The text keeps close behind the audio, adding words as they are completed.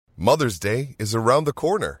Mother's Day is around the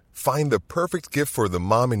corner. Find the perfect gift for the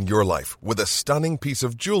mom in your life with a stunning piece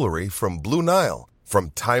of jewelry from Blue Nile.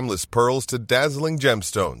 From timeless pearls to dazzling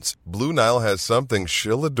gemstones, Blue Nile has something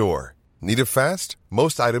she'll adore. Need it fast?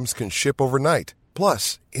 Most items can ship overnight.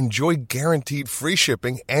 Plus, enjoy guaranteed free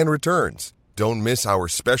shipping and returns. Don't miss our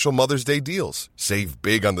special Mother's Day deals. Save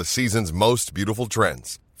big on the season's most beautiful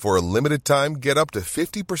trends. For a limited time, get up to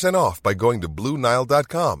 50% off by going to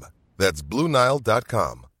BlueNile.com. That's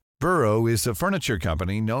BlueNile.com. Burrow is a furniture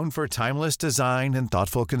company known for timeless design and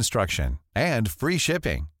thoughtful construction, and free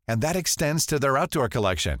shipping, and that extends to their outdoor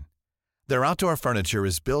collection. Their outdoor furniture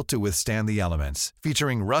is built to withstand the elements,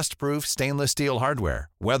 featuring rust-proof stainless steel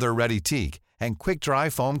hardware, weather-ready teak, and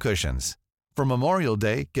quick-dry foam cushions. For Memorial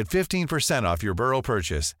Day, get 15% off your Burrow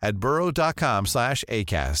purchase at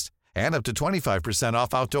burrow.com/acast, and up to 25%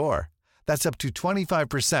 off outdoor. That's up to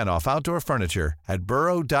 25% off outdoor furniture at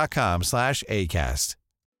burrow.com/acast.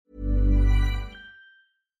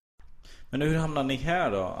 Men hur hamnade ni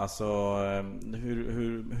här då? Alltså,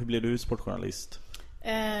 hur blev du sportjournalist?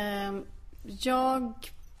 Jag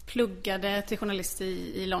pluggade till journalist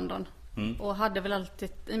i London. Och hade väl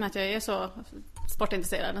alltid, i och med att jag är så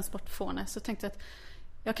sportintresserad, en sportfåne, så tänkte jag att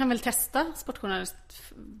jag kan väl testa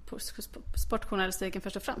sportjournalistiken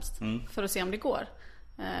först och främst för att se om det går.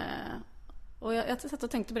 Och jag satt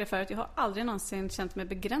och tänkte på det förut. Jag har aldrig någonsin känt mig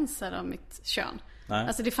begränsad av mitt kön. Nej.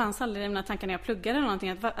 Alltså det fanns aldrig den här tanken när jag pluggade någonting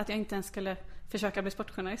att jag inte ens skulle försöka bli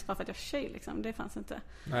sportjournalist bara för att jag är tjej liksom. Det fanns inte.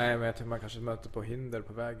 Nej, men jag tycker man kanske möter på hinder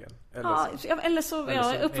på vägen. Eller så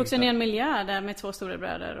jag är uppvuxen i en miljö där med 2 stora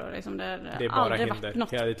bröder och liksom där det är bara hinder.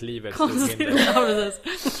 Hela ditt liv är ett hinder. Ja,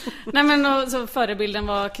 precis. Nej, men så förebilden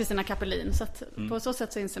var Kristina Kapelin, så att på så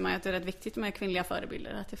sätt så inser man att det är rätt viktigt med kvinnliga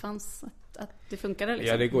förebilder, att det fanns, att det funkade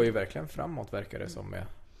liksom. Ja, det går ju verkligen framåt, verkar det som med.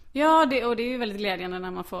 Ja, det är ju väldigt glädjande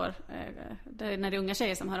när man får när det är unga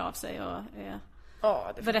tjejer som hör av sig och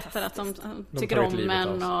berättar att de tycker om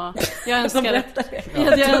män, och jag önskar det.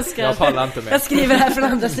 Jag pallar inte med. Jag skriver här från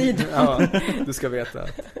andra sidan. Ja, du ska veta.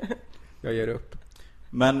 Jag ger upp.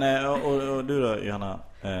 Men och du då, Johanna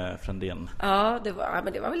Frändén? Ja, det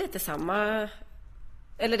var väl lite samma.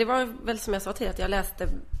 Eller det var väl som jag sa till att jag läste.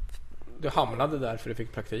 Du hamnade där för du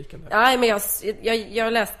fick praktiken där. Nej, men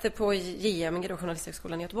jag läste på JM,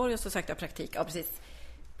 Journalisthögskolan i Göteborg, och så sökte jag praktik precis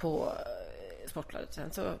på Sportbladet.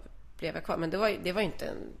 Sen så blev jag kvar, men det var ju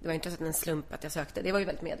inte en slump att jag sökte. Det var ju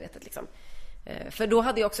väldigt medvetet liksom. För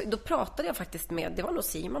då pratade jag faktiskt med, det var nog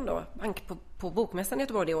Simon då, bank på Bokmässan i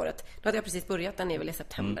Göteborg det året. Då hade jag precis börjat, den är väl i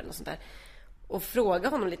september och sånt där. Och frågade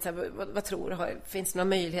honom lite så här, vad tror du, finns det någon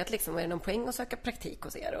möjlighet liksom, är det någon poäng att söka praktik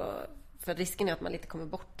hos er? Och för risken är att man lite kommer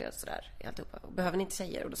bort det så där i alltihopa. Behöver ni inte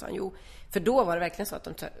tjejer? Och då sa han jo. För då var det verkligen så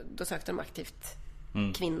att då sökte de aktivt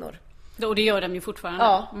kvinnor. Och det gör de ju fortfarande.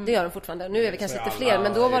 Ja, det gör de fortfarande. Nu är vi kanske lite fler,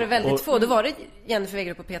 men då var det väldigt få. Då var det Jennifer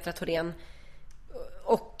Wegerup och Petra Thorén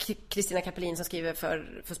och Kristina Kapelin som skriver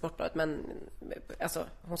för Sportbladet, men alltså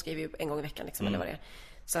hon skriver ju en gång i veckan liksom, eller vad det är.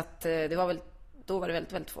 Så att det var väl, då var det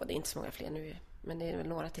väldigt, väldigt få. Det är inte så många fler nu, men det är väl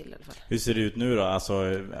några till i alla fall. Hur ser det ut nu då?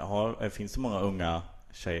 Alltså, finns det många unga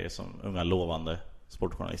tjejer, unga lovande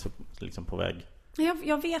sportjournalister liksom på väg?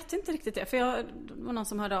 Jag vet inte riktigt det, för det var någon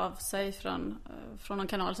som hörde av sig från någon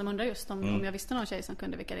kanal som undrar just om jag visste någon tjej som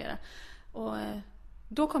kunde vikariera. Och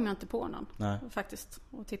då kom jag inte på någon. Nej. Faktiskt,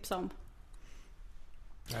 och tipsa om.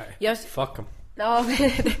 Nej, fuck em. Ja, vi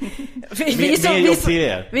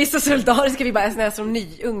är så solidariska. Vi bara snälla som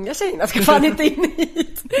unga tjejerna ska fan inte in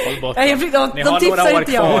hit. Håll bort. Ni har några år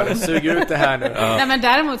kvar. Sug ut det här nu. Ja. Nej, men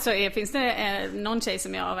däremot så finns det någon tjej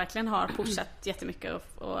som jag verkligen har pushat jättemycket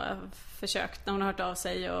och försökt när hon har hört av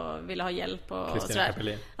sig och ville ha hjälp och Kristina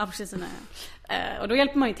Kapelin. Ja, precis. Och då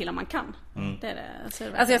hjälper man ju till om man kan. Det är det. Alltså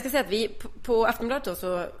jag ska säga att vi på Aftonbladet då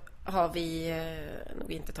så har vi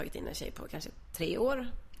nog inte tagit in en tjej på kanske 3 år.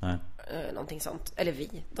 Nej. Någonting sånt.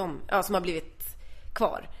 Eller som har blivit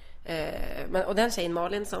kvar. Och den tjejen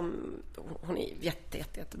Malin, hon är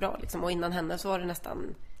jättebra liksom. Och innan henne så var det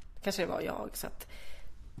nästan, kanske det var jag, så att,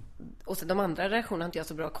 och så de andra reaktionerna har inte jag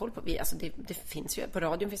så bra koll på. Det finns ju, på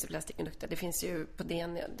radion finns det flera stycken duktiga. Det finns ju på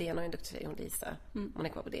DN har en duktig tjej, hon Lisa. Hon är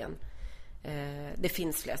kvar på DN. Det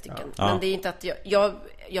finns flera stycken. Ja. Men det är inte att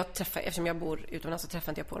jag träffar, eftersom jag bor utomlands så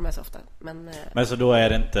träffar inte jag på dem så ofta. Men så då är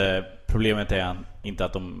det inte, problemet är inte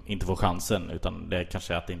att de inte får chansen, utan det är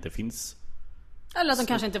kanske att det inte finns. Eller att de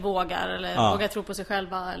kanske inte vågar, eller vågar tro på sig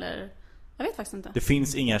själva, eller jag vet faktiskt inte. Det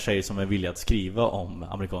finns inga tjejer som är villiga att skriva om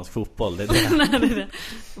amerikansk fotboll. Det är det. Nej, det är det.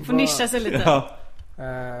 Får nischa sig lite. Ja.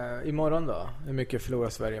 Imorgon då? Hur mycket förlorar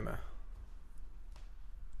Sverige med?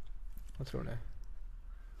 Vad tror ni?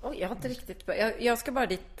 Jag har inte riktigt. Jag ska bara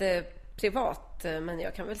dit privat, men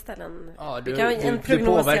jag kan väl ställa en... Ja, du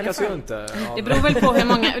påverkas ju inte. Det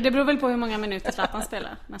beror väl på hur många minuter Zlatan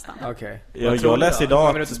spelar nästan. Okej. Jag läste idag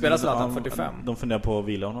att minuter spelar Zlatan 45. De funderar på att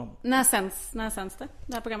vila honom. När sänds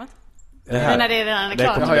det här programmet? När det redan är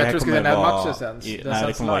klart. Jag tror skulle den här matchen sänds. Nej,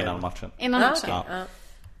 det kommer vara innan matchen. Innan matchen. Ja.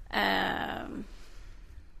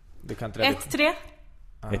 Du kan inte 1-3.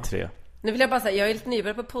 1-3. Nu vill jag bara säga, jag är lite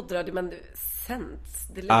nybörjare på poddradio, men sänds.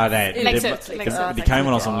 Det kan ju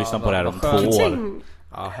vara någon som lyssnar på det här om 2 år.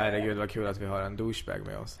 Ja, herregud vad kul att vi har en douchebag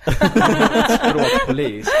med oss.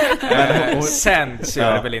 Språkpolis. Sänds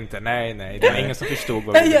gör det väl inte. Nej, det är ingen som förstod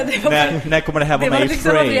vad vi när kommer det här vara med i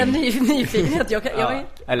frame? Det var liksom nyfikenhet. Jag I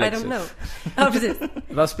don't know. Ja, precis.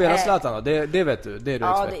 Vad spelar Zlatan då? Det vet du. Det är du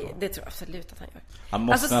expert på. Det tror jag absolut att han gör. Han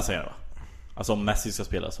måste nästan göra. Alltså om Messi ska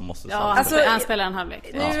spela så måste han spelar en halvlek.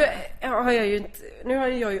 Nu har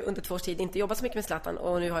jag ju under 2 års tid inte jobbat så mycket med Zlatan,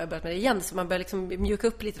 och nu har jag börjat med det igen, så man börjar liksom mjuka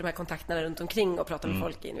upp lite de här kontakterna runt omkring och prata med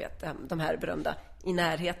folk i, de här berömda i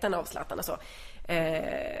närheten av Zlatan och så.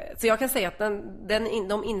 Så jag kan säga att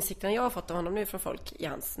de insikterna jag har fått av honom nu från folk i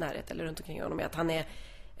hans närhet eller runt omkring honom är att han är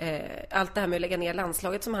allt det här med att lägga ner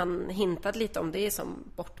landslaget som han hintade lite om, det är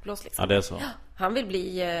som bortblås liksom. Ja, det är så. Han vill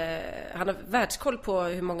bli han har världskoll på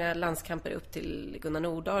hur många landskamper upp till Gunnar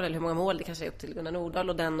Nordahl, eller hur många mål det kanske är upp till Gunnar Nordahl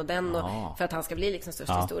och den och för att han ska bli liksom störst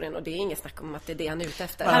i historien, och det är inget snack om att det är det han är ute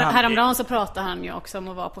efter. Häromdagen så pratade han ju också om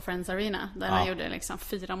att vara på Friends Arena där han gjorde liksom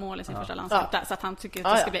 4 mål i sin första landskamp där, så att han tycker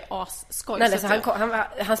att det ska bli asskoj. Nej, så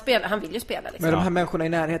han vill ju spela liksom. Men de här människorna i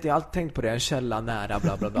närheten, jag har alltid tänkt på det, en källa nära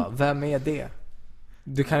bla bla bla. Vem är det?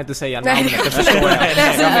 Du kan inte säga namnet, det förstår jag.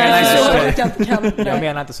 Jag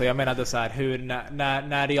menar inte så. Jag menade så här, hur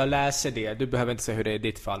när jag läser det, du behöver inte säga hur det är i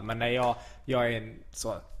ditt fall, men när jag är en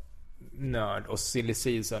så nörd och silly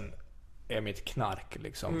season är mitt knark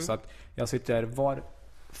liksom, så att jag sitter var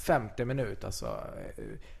 50 minut alltså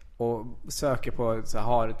och söker på, så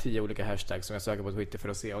har 10 olika hashtags som jag söker på Twitter för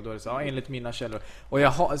att se, och då är det så enligt mina källor, och jag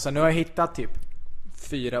har, så nu har jag hittat typ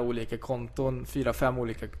 4-5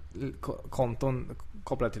 olika konton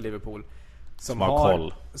kopplade till Liverpool som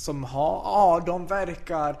har de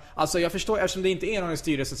verkar, alltså jag förstår, eftersom det inte är någon i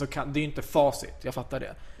styrelsen så kan det är inte facit, jag fattar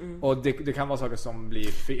det. Och det kan vara saker som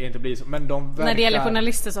inte blir så, men de verkar... När det gäller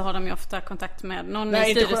journalister så har de ju ofta kontakt med någon i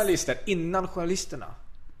styrelsen. Nej, inte journalister, innan journalisterna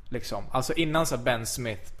liksom, alltså innan så Ben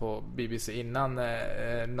Smith på BBC, innan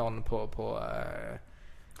någon på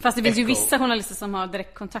fast det finns ju vissa journalister som har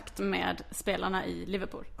direkt kontakt med spelarna i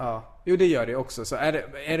Liverpool. Ja, jo det gör det också. Så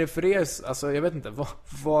är det för er, alltså jag vet inte,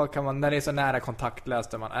 vad kan man, när det är så nära kontakt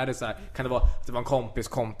läste man, är det så här, kan det vara att det var en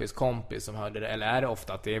kompis som hörde det, eller är det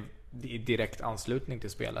ofta att det är i direkt anslutning till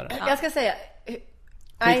spelare? Jag ska säga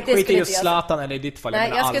skit i just Zlatan eller i ditt fall.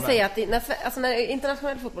 Nej, jag ska säga att när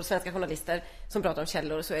internationell fotboll, svenska journalister som pratar om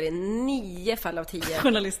källor, så är det 9 fall av 10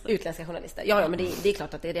 utländska journalister. Ja, men det är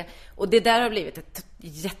klart att det är det. Och det där har blivit ett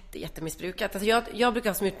jättemissbrukat. Alltså jag brukar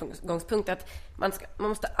ha som utgångspunkt att man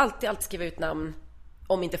måste alltid skriva ut namn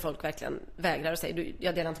om inte folk verkligen vägrar och säger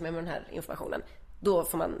jag delar inte med mig den här informationen. Då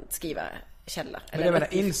får man skriva källa. Men jag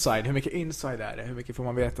menar inside, hur mycket inside är det? Hur mycket får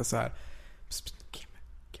man veta så här?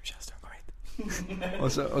 Kim Källström, kom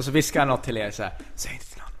hit. och så viskar han något till er så här: säg inte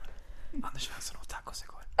till någon. Anders Svensson åt tacos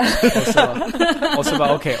igår. och så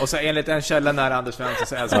bara okej. Och så enligt en källa nära Anders Svensson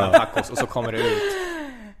så älskar han tacos, och så kommer det ut.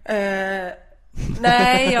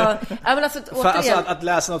 Nej, men alltså, att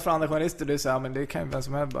läsa något från andra journalister, det är så här, men det kan ju vem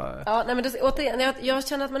som helst bara. Ja, nej, men återigen, jag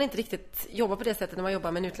känner att man inte riktigt jobbar på det sättet när man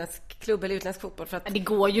jobbar med en utländsk klubb eller utländsk fotboll, för att det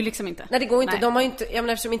går ju liksom inte. Nej, det går inte. Nej. De har ju inte, jag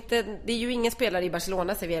menar, eftersom inte, det är ju ingen spelare i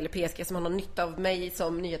Barcelona, Sevilla eller PSG som har någon nytta av mig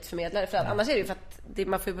som nyhetsförmedlare, för att annars är det ju för att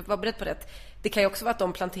man får vara beredd på det. Det kan ju också vara att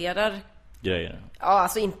de planterar grejer. Ja,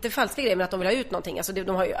 alltså inte falska grejer, men att de vill ha ut någonting. Alltså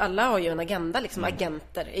alla har ju en agenda liksom.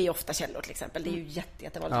 Agenter är ju ofta källor till exempel. Det är ju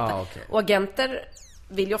jättevanligt. Okay. Och agenter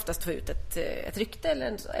vill ju oftast få ut ett rykte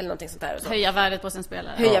eller någonting sånt där. Och så. Höja värdet på sin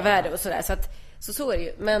spelare. Höja värde och sådär. Så är det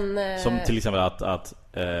ju. Men, som till exempel att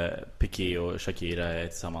Piqué och Shakira är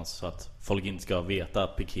tillsammans, så att folk inte ska veta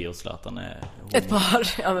att Piqué och Zlatan är ett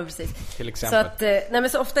par. Ja, men precis. Till exempel. Så att, men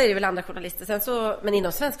så ofta är det väl andra journalister. Sen så, men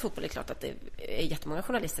inom svensk fotboll är det klart att det är jättemånga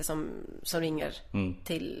journalister som ringer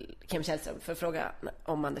till Kim Källström för att fråga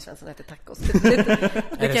om Anders Svensson äter tacos.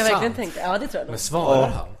 Det kan jag verkligen tänka. Ja, det tror jag nog. Men svarar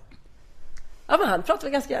han? Ja, men han pratar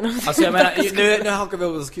väl ganska gärna om det. Alltså jag menar, nu hakar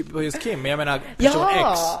vi på just Kim, men jag menar person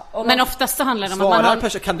X. Men oftast så handlar det om att man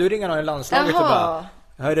har... Kan du ringa någon i landslaget och bara: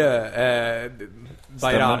 hörru,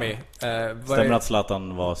 Bayrami, stämmer att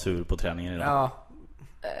Zlatan var sur på träningen idag? Ja.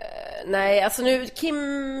 Nej, alltså nu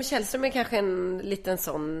Kim Källström är kanske en liten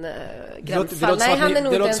sån gränsfall. Nej, han är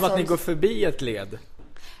nog det låter som att ni går förbi ett led.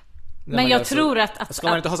 Men jag tror att... Ska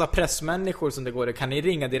man inte ha så pressmänniskor som det går? Kan ni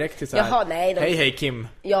ringa direkt till så här? Jaha, nej. Hej Kim.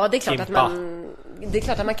 Ja, det är klart Kimpa. Det är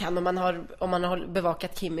klart att man kan om man har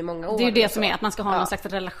bevakat Kim i många år. Det är ju det som är att man ska ha någon slags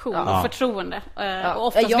relation och förtroende. Och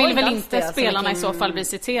oftast vill väl inte spelarna i så fall bli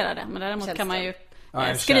citerade. Men däremot kan man ju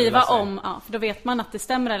skriva om, för då vet man att det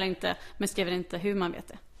stämmer eller inte, men skriver inte hur man vet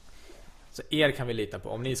det. Så er kan vi lita på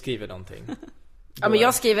om ni skriver någonting. Ja, men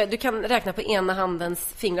jag skriver, du kan räkna på ena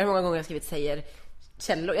handens fingrar hur många gånger jag skrivit säger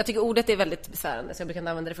källor. Jag tycker ordet är väldigt besvärande, så jag brukar inte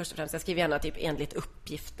använda det först och främst. Jag skriver gärna typ enligt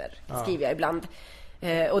uppgifter, skriver jag ibland.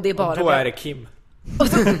 Och det är bara... Och då är det Kim.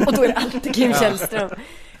 Och då är det alltid Kim Källström.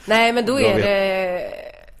 Nej, men då är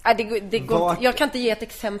det går, jag kan inte ge ett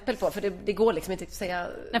exempel på, för det går liksom inte att säga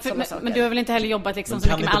sådana saker. Men du har väl inte heller jobbat liksom så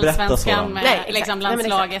mycket med allsvenskan, med liksom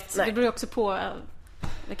landslaget. Nej. Det beror ju också på...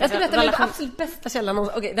 Jag ska berätta den absolut bästa källan.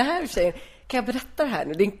 Okej, det här tjejen, kan jag berätta det här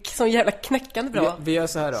nu? Det är en sån jävla knäckande bra vi gör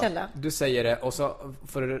så här då. Källa. Du säger det och så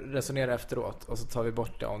får du resonera efteråt. Och så tar vi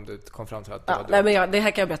bort det om du kom fram till att det var nej, men det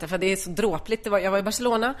här kan jag berätta, för det är så dråpligt. Jag var i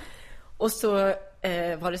Barcelona. Och så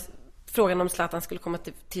var det frågan om Zlatan skulle komma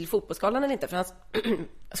till fotbollsgalan eller inte. För han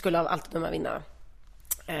skulle av allt döma vinna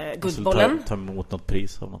guldbollen. Ta emot något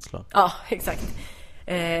pris av något slag. Ja, exakt.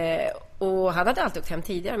 Och han hade alltid åkt hem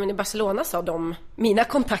tidigare, men i Barcelona sa mina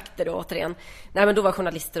kontakter då återigen, nej, men då var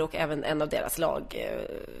journalister och även en av deras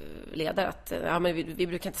lagledare att men vi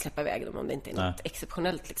brukar inte släppa iväg dem om det inte är något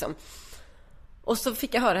exceptionellt liksom. Och så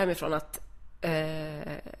fick jag höra hemifrån att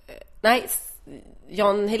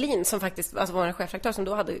Jan Helin, som faktiskt var en chefredaktör som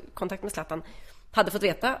då hade kontakt med Zlatan, hade fått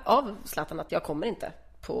veta av Zlatan att jag kommer inte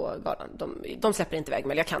på galan. De släpper inte iväg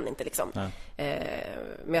mig, jag kan inte liksom.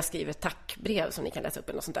 Men jag skriver tackbrev som ni kan läsa upp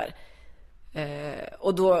eller något sånt där.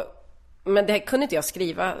 Och då, men det kunde inte jag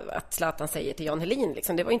skriva att Zlatan säger till Jan Helin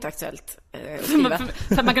liksom. Det var inte aktuellt att skriva.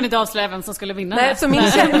 För man kunde inte avslöja vem som skulle vinna. Nej, så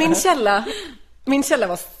min källa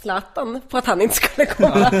var Zlatan på att han inte skulle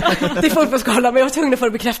komma till fotbollsgalan, men jag var tvungen att få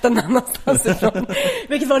det bekräftat någon annanstans ifrån.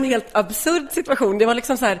 Vilket var en helt absurd situation. Det var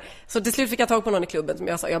liksom så här, så till slut fick jag tag på någon i klubben som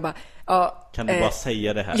jag sa, jag bara, kan du bara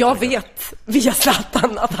säga det här? Jag vet via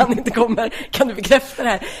Zlatan att han inte kommer. Kan du bekräfta det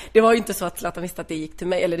här? Det var ju inte så att Zlatan visste att det gick till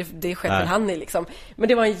mig, eller det skedde till han liksom. Men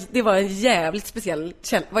det var en jävligt speciell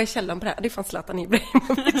källa. Vad är källan på det här? Det fanns Zlatan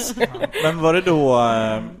Ibrahimovic. Men var det då,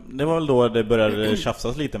 det var väl då det började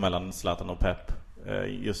tjafsas lite mellan Zlatan och Pep?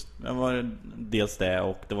 Just, det var dels det,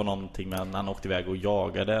 och det var någonting med han åkte iväg och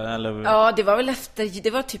jagade, eller? Ja, det var väl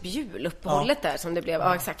det var typ juluppehållet där som det blev.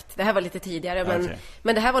 Ja, exakt. Det här var lite tidigare,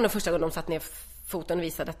 men det här var nog första gången de satt ner foten och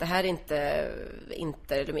visade att det här är inte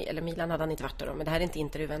Inter, eller Milan hade han inte varit där då, men det här är inte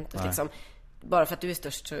Inter Juventus liksom. Bara för att du är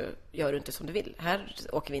störst så gör du inte som du vill. Här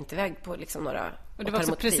åker vi inte iväg på liksom några... Och det var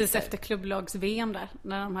också precis efter klubblags-VM där,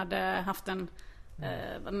 när de hade haft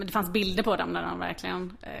det fanns bilder på dem när de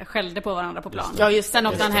verkligen skällde på varandra på plan. Sen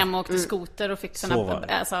åkte han hem och åkte skoter och fick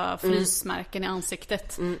såna frysmärken i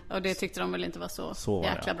ansiktet. Och det tyckte de väl inte var så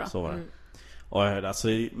jäkla bra. Så var det. Och, alltså,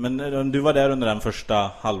 men du var där under den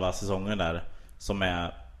första halva säsongen där, som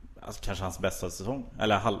är kanske hans bästa säsong,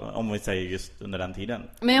 eller om vi säger just under den tiden.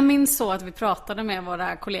 Men jag minns så att vi pratade med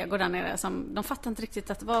våra kollegor där nere som, de fattade inte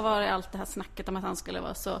riktigt att vad var det allt det här snacket om att han skulle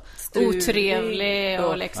vara så otrevlig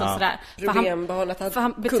och liksom sådär.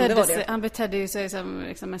 Han betedde sig som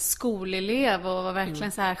liksom en skolelev och var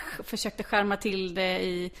verkligen så här, försökte skärma till det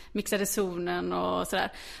i mixade zonen och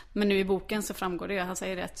sådär. Men nu i boken så framgår det, han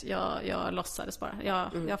säger det, att jag låtsades bara.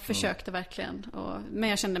 Jag försökte verkligen, men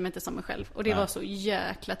jag kände mig inte som mig själv. Och det var så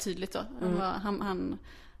jäkla tydligt då.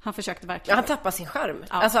 Han försökte verkligen. Han tappar sin charm.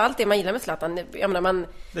 Ja. Alltså allt det man gillar med Zlatan, jag menar,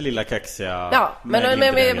 det lilla kaxiga. Ja, men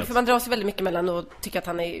för man dras ju väldigt mycket mellan och tycker att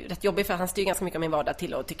han är rätt jobbig, för han styr ganska mycket av min vardag,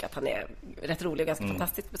 till och tycker att han är rätt rolig och ganska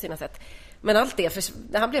fantastisk på sina sätt. Men allt det,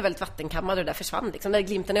 han blev väldigt vattenkammad och det där försvann liksom. Där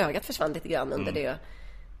glimten i ögat försvann lite grann under det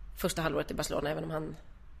första halvåret i Barcelona, även om han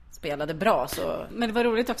spelade bra så... Men det var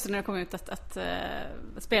roligt också när det kom ut att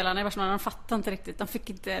spelarna i Barcelona, de fattade inte riktigt, de fick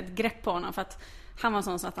inte ett grepp på honom, för att han var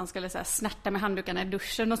sån så att han skulle så här snärta med handdukarna i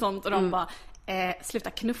duschen och sånt, och de bara sluta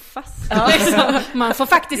knuffas. Liksom. Man får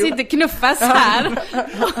faktiskt inte knuffas här.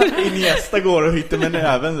 Iniesta går och hytter med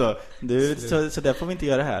näven så. Så där får vi inte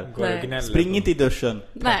göra här. Spring inte i duschen.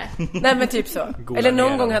 Nej, men typ så. Eller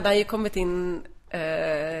någon gång hade han ju kommit in,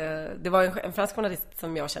 det var en fransk journalist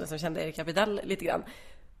som jag kände, som kände Erik Abidal lite grann,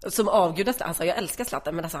 som avgudade. Han sa, jag älskar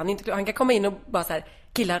Zlatan, men alltså, han kan komma in och bara så här,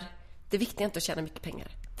 killar, det viktiga är inte att tjäna mycket pengar.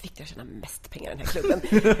 viktigt att tjäna mest pengar i den här klubben.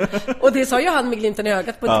 Och det sa ju han med glimten i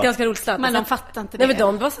ögat på ett ganska roligt Zlatan. Men de fattar inte det. Nej, men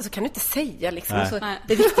de var så kan du inte säga liksom. Så,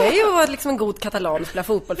 det viktiga är ju att vara liksom en god katalan och spela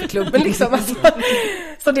fotboll för klubben liksom. Alltså,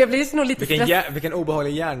 så det blir nog lite vilken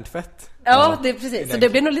obehaglig hjärntvätt. Ja, det är precis. Så det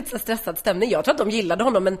blev nog lite stressad stämning. Jag tror att de gillade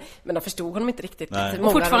honom, men de förstod honom inte riktigt.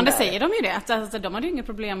 Och fortfarande säger de ju det. Att alltså, de hade ju inga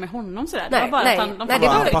problem med honom sådär. Nej, det var bara nej,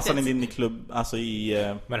 att han passade in i klubb, alltså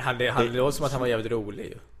i... Men det låter som att han var jävligt rolig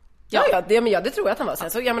ju. Ja, det tror jag att han var. Sen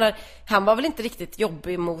så, jag menar, han var väl inte riktigt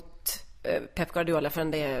jobbig mot Pep Guardiola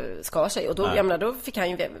förrän det skar sig. Och då, jag menar, då fick han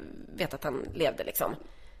ju veta att han levde liksom.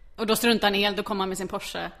 Och då struntade han el, då kom han med sin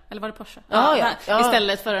Porsche. Eller var det Porsche? Ja.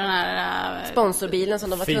 Istället för den här... sponsorbilen som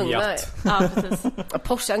de var tvungna. Ja, precis.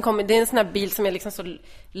 Porsche, det är en sån här bil som är liksom så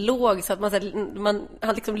låg så att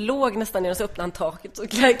han liksom låg nästan ner och så öppnade han taket och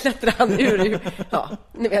klättrade han ur. Ja,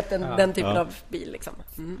 ni vet den typen av bil liksom.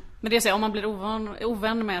 Mm. Men det är så, om man blir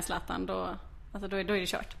ovän med Zlatan då är det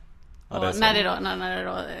kört. Ja, och när det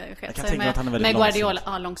då sker sig med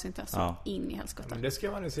Guardiola, långsynt så in i helskotta. Men det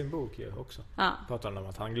skrev han i sin bok ju också. Ja. Pratar om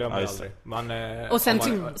att han glömmer aldrig. Och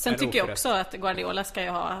sen tycker jag också att Guardiola ska ju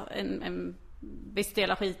ha en viss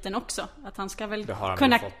del av skiten också. Att han ska väl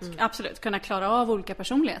kunna klara av olika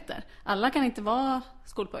personligheter. Alla kan inte vara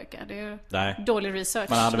skolpojkar. Det är ju dålig research.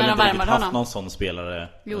 Man hade väl inte riktigt haft någon sån spelare.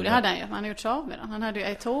 Jo, det hade han ju. Han har gjort sig av med den. Han hade ju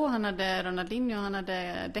Eto'o, han hade Ronaldinho, han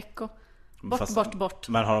hade Deco. Bort.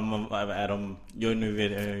 Men är de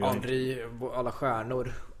Henry, alla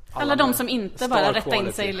stjärnor. Alla de som inte bara rätta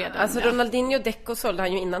in sig i leden. Alltså Ronaldinho och Deco sålde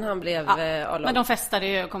han ju innan han blev A-lag. Men de festade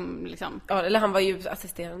ju och kom liksom. Ja, eller han var ju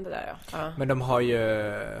assisterande där, ja. Men de har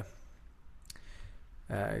ju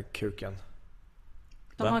kuken.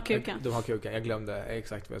 De har kuken. Jag glömde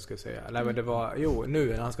exakt vad jag skulle säga. Nej, men det var nu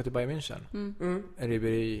när han ska till Bayern München.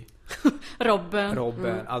 Ribéry,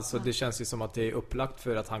 Robben. Alltså det känns ju som att det är upplagt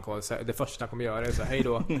för att han kommer, det första han kommer göra är så hej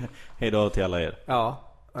då. Hej då till alla er. Ja.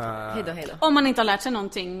 Hej då. Om man inte har lärt sig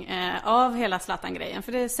någonting av hela Zlatan-grejen,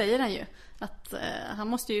 för det säger han ju att han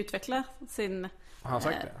måste ju utveckla sin. Har han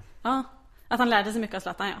sagt det? Ja, att han lärde sig mycket av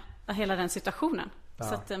Zlatan, hela den situationen.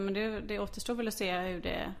 Så att, men det återstår väl att se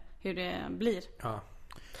hur det blir. Ja.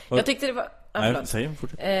 Jag tyckte det var...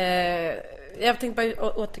 jag tänkte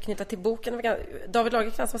bara återknyta till boken. David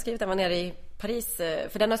Lagercrantz som har skrivit den var nere i Paris.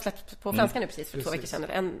 För den har släppts på franska nu precis för 2 veckor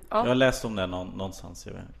sedan. Jag har läst om det någonstans.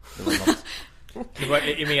 Det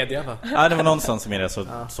var i media, va? Ja, det var någonstans i media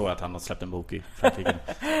så att han har släppt en bok i Frankrike.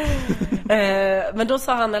 Men då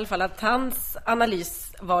sa han i alla fall att hans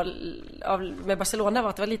analys med Barcelona var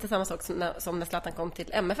att det var lite samma sak som när Zlatan kom till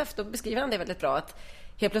MFF. Då beskriver han det väldigt bra, att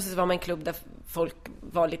helt plötsligt var man en klubb där folk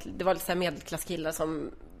var lite så här medelklasskillar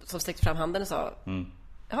som sträckte fram handen och sa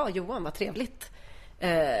ja, Johan, vad trevligt.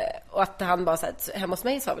 Och att han bara så här, hemma hos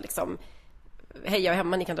mig sa vi liksom hej, jag är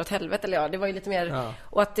hemma, ni kan dra åt helvete. Eller det var ju lite mer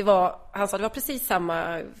och att han sa det var precis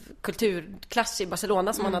samma kulturklass i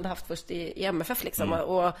Barcelona som han hade haft först i MFF liksom.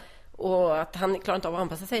 Och att han klarade inte av att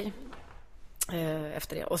anpassa sig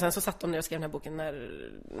efter det. Och sen så satt de ner och skrev den här boken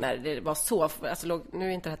när det var så, alltså nu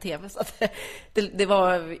är inte det här tv, så att det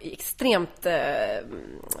var extremt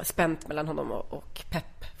spänt mellan honom och Pep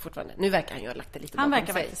fortfarande. Nu verkar han ju ha lagt det lite bakom sig. Han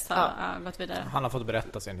verkar faktiskt ha gått vidare. Han har fått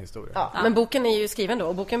berätta sin historia. Ja. Men boken är ju skriven då,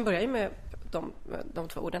 och boken börjar ju med de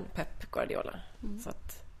 2 orden Pep Guardiola. Så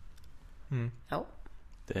att ja.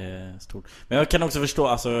 Det är stort. Men jag kan också förstå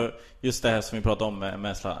alltså, just det här som vi pratade om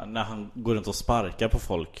med när han går runt och sparkar på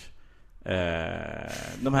folk.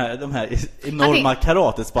 De här enorma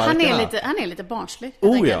karatesparkarna. Han är lite barnslig.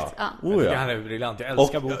 Han är briljant. Jag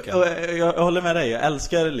älskar boken. Jag håller med dig. Jag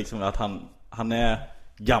älskar liksom att han är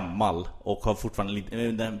gammal och har fortfarande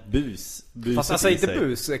den buset. Fast alltså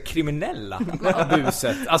inte kriminella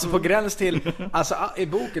buset. Alltså på gräns till, alltså i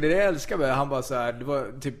boken, det jag älskar med, han bara så här, det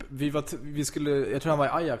var typ vi skulle, jag tror han var i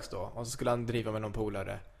Ajax då, och så skulle han driva med någon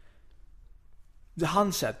polare. Det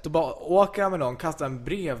han sett, då bara åker han med någon, kastar en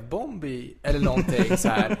brevbomb i eller någonting så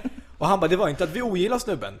här. Och han bara, det var inte att vi ogillar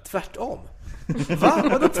snubben, tvärtom. Va?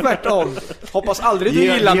 Vadå tvärtom? Hoppas aldrig du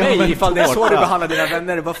gillar mig ifall det är så du behandlar dina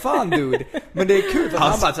vänner. Vad fan, dude? Men det är kul för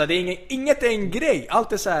han bara, så här, det är inget är en grej.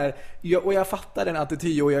 Allt är så här, och jag fattar den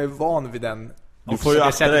attityd och jag är van vid den. Du får ju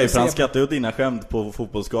akta dig, för han skrattar ju dina skämt på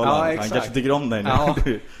fotbollsskalan. Han kanske tycker om dig nu. Ja.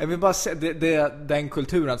 Jag vill bara se den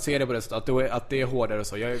kulturen, att se det på det sättet, att det är hårdare och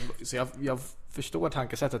så. Jag förstår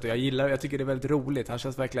tankesättet och jag tycker det är väldigt roligt. Han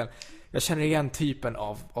känns verkligen, jag känner igen typen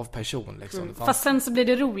av person liksom. Fast sen så blir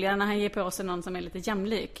det roligare när han ger på sig någon som är lite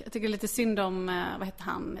jämlik. Jag tycker lite synd om, vad heter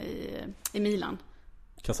han i Milan?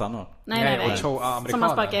 Cassano? Nej. Som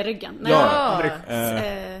han sparkar i ryggen. Nej,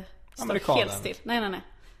 amerikanen. Helt still. Nej.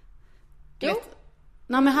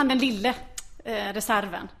 Nej, men han den lille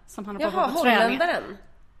reserven som han har på träningen. holländaren.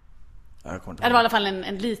 Det var i alla fall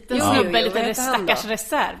en liten snubbe, en liten stackars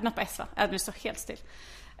reserv. Något på S, va? Det står helt still.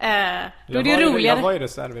 Då är det roligare. Jag var ju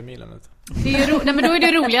reserv i Milan. Men då är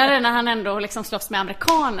det roligare när han ändå liksom slåss med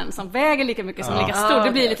amerikanen som väger lika mycket som lika stor.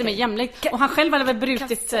 Det blir lite mer jämlikt. Och han själv hade väl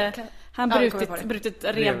brutit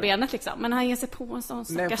revbenet liksom. Men han ger sig på en sån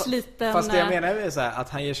stackars liten... Fast det jag menar är så här, att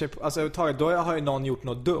han ger sig på... Alltså överhuvudtaget, då har ju någon gjort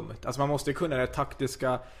något dumt. Alltså man måste ju kunna det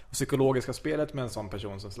taktiska och psykologiska spelet med en sån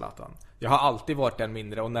person som Zlatan. Jag har alltid varit den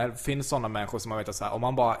mindre. Och när det finns såna människor som man vet att så här, om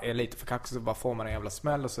man bara är lite för kaxig så bara får man en jävla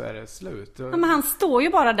smäll och så är det slut. Ja, men han står ju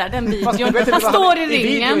bara där, den videon. Han står i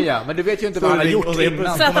ringen. Videon, ja. Men du vet ju inte vad han har gjort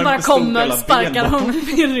innan. Så att han bara kommer och sparkar honom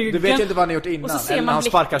i ryggen. Du vet ju inte vad han har gjort innan. Eller när han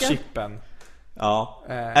sparkar chippen. Ja,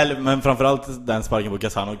 men framförallt den sparken på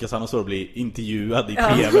Cassano. Cassano står och blir intervjuad i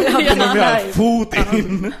TV. Han har en fot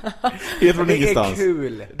in. Helt från ingenstans. Det är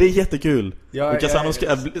kul. Det är jättekul. Och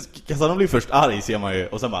Cassano blir först arg, ser man ju.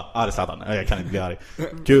 Och sen bara, arg Zlatan. Jag kan inte bli arg.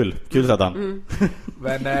 Kul Zlatan.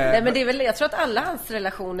 Men det är väl, jag tror att alla hans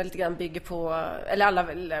relationer lite grann bygger på, eller alla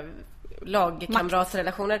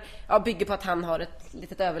lagkamratsrelationer bygger på att han har ett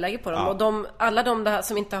litet överläge på dem. Och alla de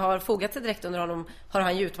som inte har fogat sig direkt under honom har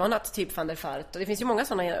han ju utmanat, typ van der Vaart. Och det finns ju många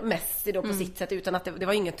sådana, Messi då på sitt sätt, utan att det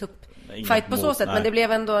var ingen tuppfight på så sätt. Nej. Men det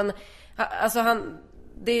blev ändå en... Alltså han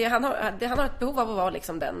har ett behov av att vara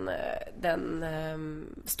liksom den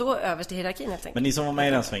stå överst i hierarkin helt enkelt. Men ni som var med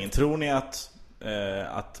i den svängen, tror ni att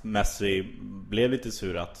Messi blev lite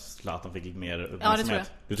sur att Zlatan fick mer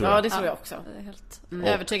uppmärksamhet? Det tror jag. Det tror jag också. Helt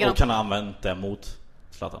övertygad om. Och kan ha använt det mot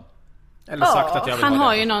Zlatan? Eller sagt att jag vill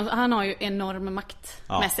han har ju enorm makt,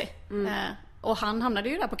 Messi. Och han hamnade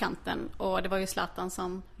ju där på kanten. Och det var ju Zlatan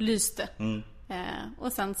som lyste.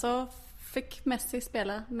 Och sen så fick Messi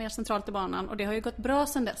spela mer centralt i banan. Och det har ju gått bra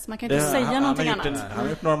sen dess. Man kan ju inte säga någonting annat. Han har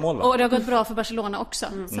gjort några mål, va? Och det har gått bra för Barcelona också.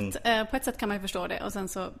 Så att, på ett sätt kan man ju förstå det. Och sen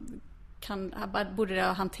så borde det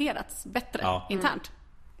ha hanterats bättre internt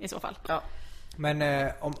i så fall. Ja. Men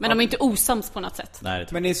de är inte osams på något sätt. Nej,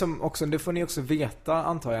 men ni som också, det får ni också veta,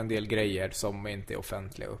 antar jag, en del grejer som inte är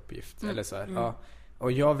offentliga uppgifter eller så här. Ja.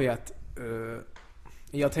 Och jag vet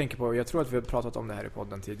jag tänker på, jag tror att vi har pratat om det här i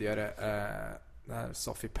podden tidigare,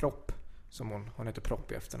 Sofie Propp, som hon heter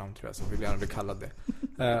Propp i efternamn tror jag, som vill gärna bli kallad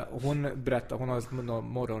det. Och hon berättade, hon har ett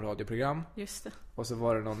morgonradioprogram. Just det. Och så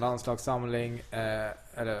var det någon landslagssamling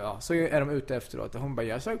så är de ute efteråt och hon bara,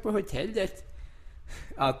 jag såg på hotellet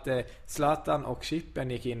att Zlatan och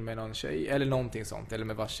Chippen gick in med någon tjej eller någonting sånt, eller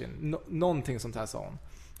med varsin någonting sånt här, sa hon.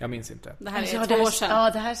 Jag minns inte. Det här är 2 år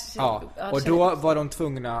sedan. Och då var de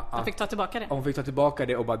tvungna att... De fick ta tillbaka det. Hon fick ta tillbaka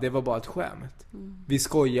det och bara, det var bara ett skämt. Vi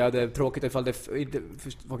skojade, tråkigt ifall det inte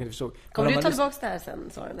förstod. Kommer du ta tillbaka det här sen,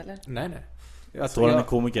 sa hon, eller? Nej. Står han med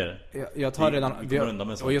komiker? Jag tar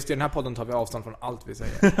redan... Och just i den här podden tar vi avstånd från allt vi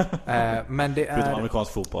säger. Men det är... Förutom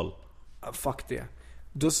amerikansk fotboll. Fuck det.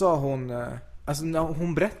 Då sa hon... Alltså när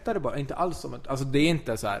hon berättade bara, inte alls som ett, alltså det är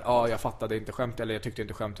inte så här, jag fattade inte skämt eller jag tyckte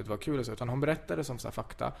inte skämtet var kul och så, utan hon berättade som så här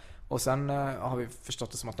fakta. Och sen har vi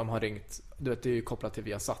förstått det som att de har ringt, du vet, det är ju kopplat till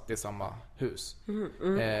Viasat i samma hus.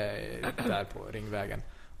 Där på Ringvägen.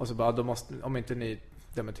 Och så bara, då måste, om inte ni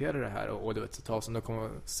dementerar det här och du vet, så ta som då kommer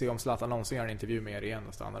se om Zlatan någonsin gör en intervju med er igen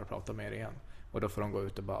och stannar och pratar med er igen. Och då får de gå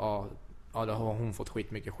ut och bara, då har hon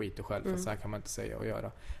fått mycket skit och själv, för så här kan man inte säga och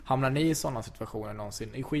göra. Hamnar ni i sådana situationer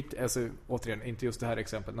någonsin? I skit, alltså återigen, inte just det här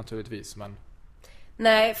exemplet naturligtvis, men...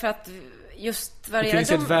 Nej, för att just det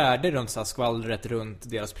finns ett värde runt så här skvallret runt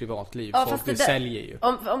deras privatliv. Ja, folk säljer ju.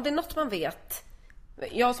 Om det är något man vet,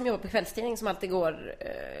 jag som jobbar på kvällstidning som alltid går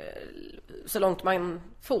så långt man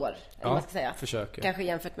får, eller man ska säga. Försöker. Kanske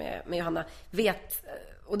jämfört med Johanna, vet,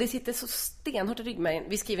 och det sitter så stenhårt i ryggmärgen.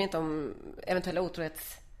 Vi skriver inte om eventuella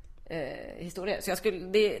historier. Så jag skulle,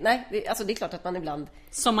 alltså det är klart att man ibland...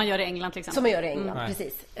 Som man gör i England till exempel. Som man gör i England,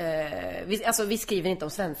 precis. Vi skriver inte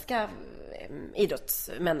om svenska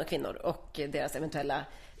idrottsmän och kvinnor och deras eventuella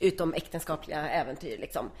utomäktenskapliga äventyr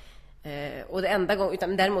liksom. Och det enda gång,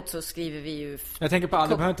 utan däremot så skriver vi ju... Jag tänker på, det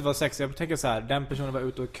behöver inte vara sex. Jag tänker så här, den personen var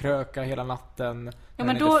ute och kröka hela natten. Ja,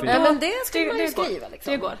 men det ska man ju skriva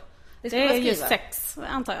liksom. Det går. Det är ju sex,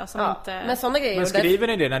 antar jag, som inte... Men sådana grejer... Men skriver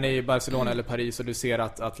ni det när ni är i Barcelona eller Paris och du ser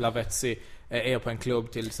att Lavezzi är på en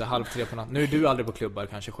klubb till så 2:30 på natten? Nu är du aldrig på klubbar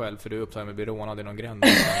kanske själv, för du är upptagen med bli rånad i någon gränd.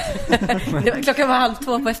 Klockan var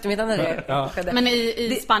 1:30 på eftermiddagen när det Men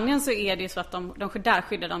i Spanien så är det ju så att där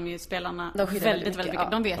skyddar de ju spelarna väldigt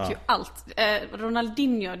mycket. De vet ju allt.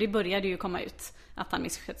 Ronaldinho, det började ju komma ut att han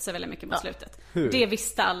misskötte sig väldigt mycket på slutet. Hur? Det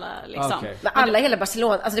visste alla liksom. Men alla i hela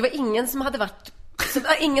Barcelona, alltså det var ingen som hade varit Så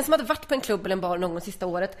ingen som hade varit på en klubb eller en bar någon sista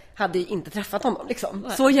året hade ju inte träffat honom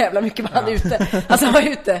liksom. Så jävla mycket var han ute. Alltså han var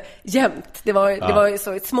ute jämt. Det var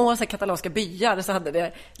så små så katalanska byar, så hade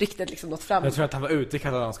det riktigt liksom nått fram. Jag tror att han var ute i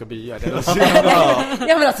katalanska byar. Det var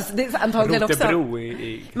ja, men alltså det är antagligen också.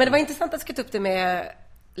 I... Men det var intressant att skjuta upp det med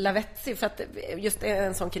Lavezzi, för att just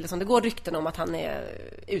en sån kille som det går rykten om att han är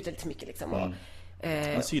ute lite mycket liksom, och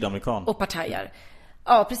en sydamerikan och partajar.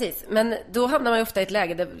 Ja, precis. Men då hamnar man ju ofta i ett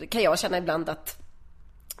läge där kan jag känna ibland att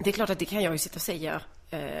det är klart att det kan jag ju sitta och säga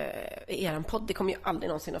i eran podd, det kommer ju aldrig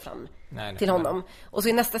någonsin nå fram till honom. Och så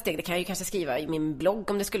i nästa steg, det kan jag ju kanske skriva i min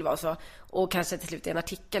blogg om det skulle vara så, och kanske till slut i en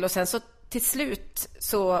artikel, och sen så till slut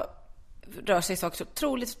så rör sig saker så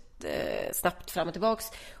otroligt snabbt fram och tillbaks.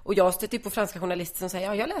 Och jag stöter på franska journalister som säger,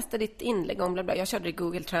 ja, jag läste ditt inlägg om bla bla, jag körde i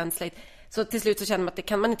Google Translate. Så till slut så känner man att det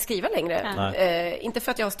kan man inte skriva längre. Inte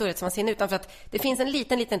för att jag har storhetsvansinne, utan för att det finns en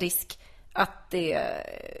liten risk att det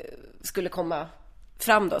skulle komma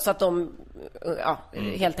fram då, så att de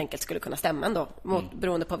helt enkelt skulle kunna stämma ändå,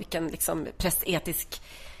 beroende på vilken liksom pressetisk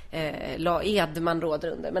ed man råder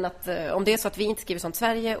under. Men att om det är så att vi inte skriver sånt i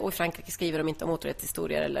Sverige och i Frankrike skriver de inte om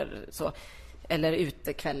motorrättshistorier eller så, eller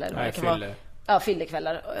utekvällar,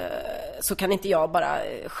 fyllekvällar, så kan inte jag bara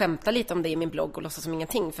skämta lite om det i min blogg och låtsas som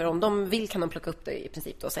ingenting. För om de vill kan de plocka upp det i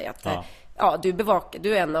princip då och säga att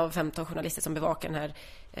du är en av 15 journalister som bevakar den här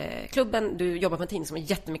klubben. Du jobbar på en tidning som har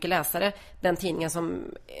jättemycket läsare. Den tidningen som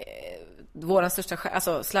våran största,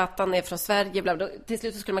 alltså Zlatan är från Sverige, bla bla. Till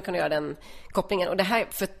slut så skulle man kunna göra den kopplingen. Och det här,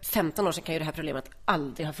 för 15 år sedan kan ju det här problemet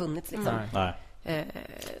aldrig ha funnits liksom. Nej.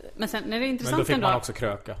 Men sen är det intressant. Men då fick ändå man också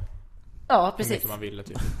kröka. Ja, precis. Man ville,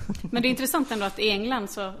 typ. Men det är intressant ändå att i England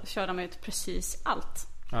så kör de ut precis allt.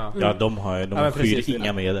 Ja, de skyr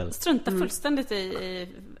inga medel. Struntar fullständigt i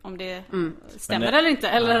om det stämmer eller inte.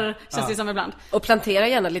 Eller känns det som ibland. Och plantera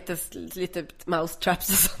gärna lite mousetraps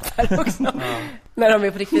och sånt där också. När de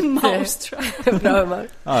är på riktigt bra humör.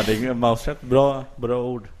 Ja, det är mousetrap. Bra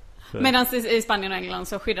ord. Medan i Spanien och England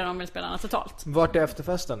så skyddar de väl spelarna totalt. Vart är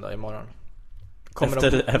efterfesten då imorgon?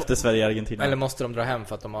 Efter Sverige och Argentina. Eller måste de dra hem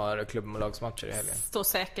för att de har klubblagsmatcher i helgen? Står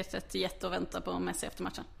säkert ett jet och väntar på Messi efter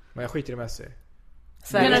matchen. Men jag skiter i Messi.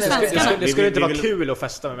 Det skulle inte vara kul att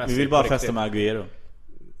festa med Messi. Vi vill bara festa med Agüero.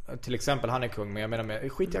 Till exempel, han är kung, men jag menar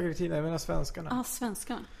skit i Argentina, jag menar svenskarna.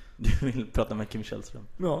 Svenskarna. Du vill prata med Kim Källström?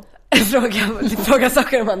 Ja. Fråga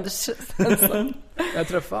saker om Anders Svensson. Jag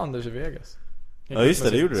träffade Anders i Vegas. Ja,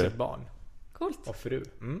 just det gjorde du. Barn. Coolt. Och fru.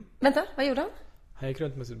 Vänta, vad gjorde han? Han gick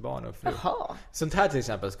runt med sitt barn och fru. Jaha. Sånt här till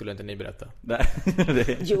exempel skulle inte ni berätta. Nej.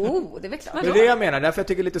 Jo, det är väl klart. Men det är det jag menar, därför jag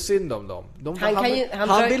tycker lite synd om dem.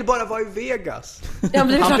 Han vill bara vara i Vegas. Ja,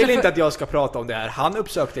 han vill inte att jag ska prata om det här. Han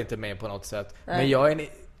uppsökte inte mig på något sätt. Nej. Men jag är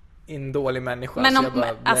en dålig människa. Men så jag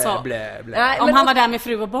bara blä. Nej, om han var där med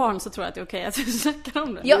fru och barn så tror jag att det är okej att du snackar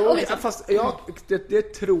om det. Ja, fast det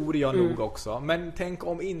tror jag nog också. Men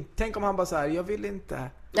tänk om han bara så här, jag vill inte.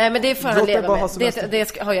 Nej, men det får han leva med.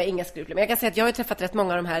 Det har jag inga skrupler. Men jag kan säga att jag har träffat rätt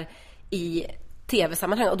många av de här i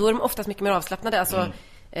tv-sammanhang. Och då är de oftast mycket mer avslappnade. Alltså,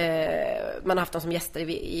 man har haft dem som gäster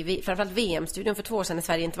i framförallt VM-studion för 2 år sedan när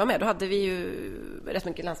Sverige inte var med. Då hade vi ju rätt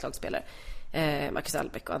mycket landslagsspelare. Marcus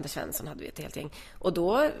Albeck och Anders Svensson hade vi ett helt gäng. Och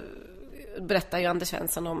då berättar ju Anders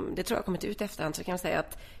Svensson om, det tror jag kommit ut efterhand, så kan man säga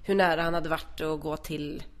att hur nära han hade varit att gå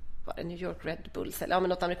till New York Red Bulls eller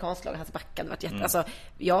något amerikanskt lag, hans back hade varit alltså,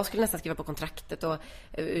 jag skulle nästan skriva på kontraktet. Och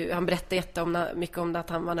han berättade mycket om att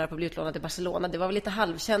han var nära på att bli utlånad till Barcelona. Det var väl lite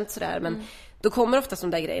halvkänt sådär, men då kommer ofta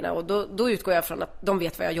de där grejerna, och då utgår jag från att de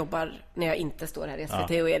vet vad jag jobbar när jag inte står här i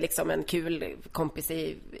SVT och är liksom en kul kompis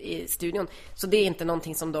i studion. Så det är inte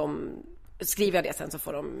någonting som de skriver jag det sen så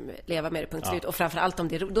får de leva med det punkt slut. Och framförallt om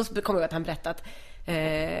det, då kommer jag att han berättat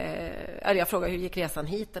jag frågade hur gick resan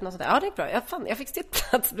hit eller något sånt där. Ja, det är bra. Jag fick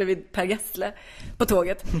sittplats bredvid Per Gessle på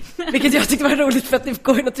tåget. Vilket jag tyckte var roligt, för att det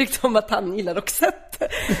går in och tryckte om att han gillar Roxette.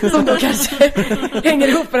 Som då kanske hänger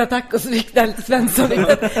ihop med attack, och så gick det lite Svensson.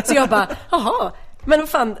 Så jag bara, jaha, men vad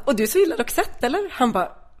fan, och du så gillar Roxette eller? Han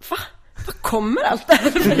bara, va? Vad kommer allt det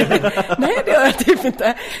här? Nej, det gör jag typ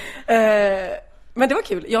inte. Men det var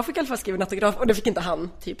kul. Jag fick i alla fall skriva en autograf, och det fick inte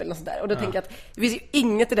han typ eller något sånt där. Och då tänker jag att det finns ju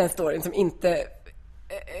inget i den storyn som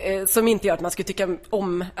inte gör att man skulle tycka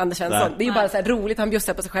om Anders Svensson. Nej. Det är ju bara så här roligt, han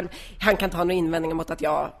bjussar på sig själv. Han kan inte ha några invändningar mot att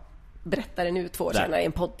jag berättar det nu 2 år senare i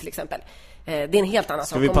en podd till exempel. Det är en helt annan sak.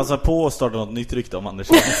 Ska vi passa på att starta något nytt rykte om Anders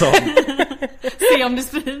Svensson? Se om det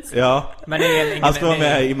sprids. Ja, men han ska vara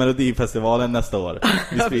med i Melodifestivalen nästa år.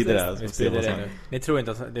 Vi sprider det. Ni tror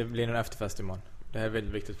inte att det blir någon efterfest imorgon? Det här är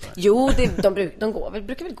väldigt viktigt för mig. Jo, de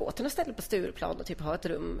brukar väl gå till något ställe på Stureplan och typ ha ett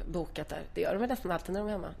rum bokat där. Det gör de väl nästan alltid när de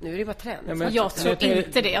är hemma. Nu är det bara träning. Ja,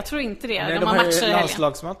 jag tror inte det. Nej, de har matcher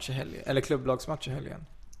landslagsmatch i helgen. Eller klubblagsmatch i helgen.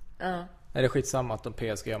 Ja. Är det skitsamma att de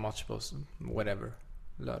PSG gör match på whatever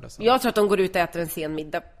lördag? Jag tror att de går ut och äter en sen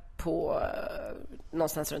middag på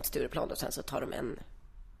någonstans runt Stureplan och sen så tar de en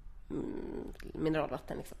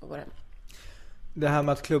mineralvatten liksom, och går hem. Det här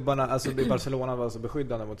med att klubbarna, alltså i Barcelona var så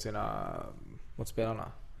beskyddande mot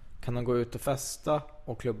spelarna. Kan de gå ut och festa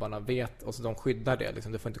och klubbarna vet och så de skyddar det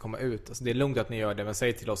liksom, det får inte komma ut. Alltså det är lugnt att ni gör det, men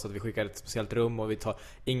säg till oss att vi skickar ett speciellt rum och vi tar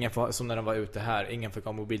ingen får, som när de var ute här, ingen fick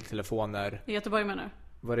ha mobiltelefoner. I Göteborg menar du?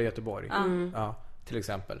 Var det Göteborg? Ja, till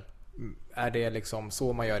exempel. Är det liksom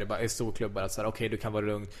så man gör det bara i storklubbar att så här, okej, du kan vara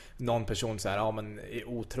lugn. Någon person så här, ja men är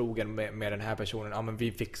otrogen med den här personen. Ja men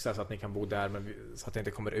vi fixar så att ni kan bo där men så att det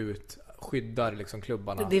inte kommer ut. Skyddar liksom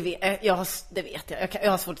klubbarna. Det vet jag.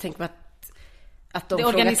 Jag har svårt att tänka mig att de det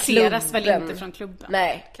organiseras väl inte från klubben?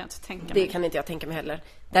 Nej, kan jag inte tänka mig. Det kan inte jag tänka mig heller.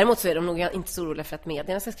 Däremot så är de nog inte så oroliga för att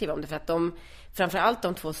medierna ska skriva om det, för att framförallt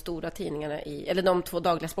de två stora tidningarna eller de två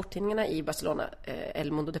dagliga sporttidningarna i Barcelona,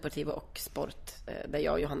 El Mundo Deportivo och Sport, där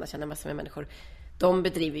jag och Johanna känner massor med människor, de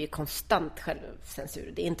bedriver ju konstant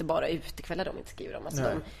självcensur. Det är inte bara utekvällar de inte skriver om.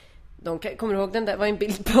 Alltså kommer du ihåg den där, var en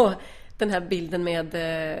bild på den här bilden med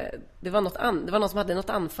det var någon som hade något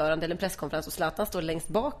anförande eller en presskonferens och Zlatan står längst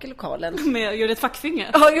bak i lokalen. Men gjorde ett fackfinger.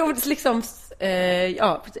 Ja, gjorde liksom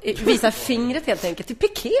visa fingret helt enkelt. Till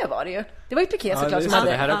Piqué var det ju. Det var ju Piqué såklart som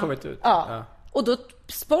hade. Det här har kommit ut. Ja. Och då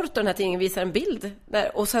Sport och den här tidningen visar en bild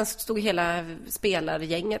där, och sen stod hela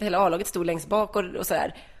spelargänget, hela A-laget stod längst bak och så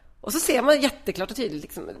där. Och så ser man jätteklart och tydligt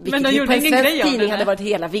liksom, men de gjorde ingen grej tidning hade varit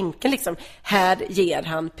hela vinkeln liksom. Här ger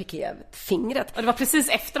han Piqué fingret. Och det var precis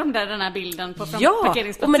efter den här bilden på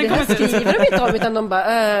parkeringsplatsen. Men det här skriver de inte om, utan de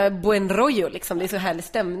bara buen rollo liksom. Det är så härlig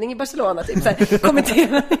stämning i Barcelona typ, så här,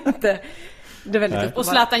 kommenterar inte. Det är väldigt och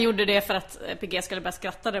Zlatan gjorde det för att Piqué skulle börja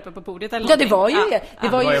skratta där uppe på podiet eller någonting. Det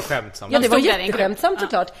var ju skämtsamt. Ja, det var jätteskämtsamt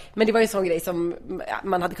såklart. Men det var ju en sån grej som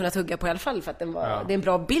man hade kunnat hugga på i alla fall, för att det är en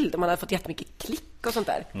bra bild och man hade fått jättemycket klick och sånt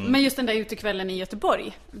där. Men just den där utekvällen i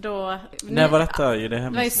Göteborg då, när var detta? Det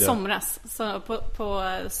var i somras. Så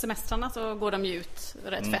på semestrarna så går de ju ut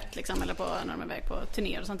rätt fett liksom, eller när de är väg på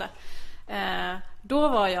turnéer och sånt där. Då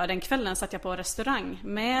var jag den kvällen, satt jag på restaurang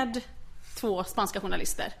med 2 spanska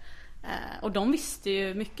journalister. Och de visste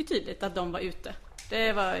ju mycket tydligt att de var ute.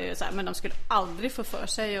 Det var ju så här, men de skulle aldrig få för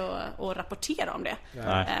sig att rapportera om det.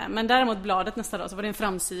 Men däremot bladet nästa dag så var det en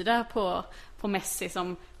framsida på Messi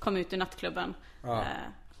som kom ut ur nattklubben.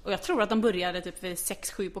 Och jag tror att de började typ vid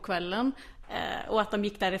 6-7 på kvällen, och att de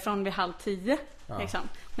gick därifrån vid 9:30 liksom.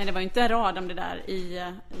 Men det var ju inte en rad om det där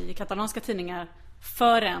i katalanska tidningar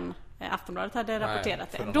förrän Aftonbladet hade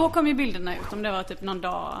rapporterat det. Då kom ju bilderna ut, om det var typ någon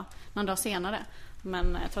dag senare.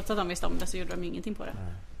 Men trots att de visste om det så gjorde de ingenting på det.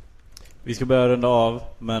 Vi ska börja runda av,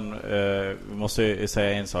 men vi måste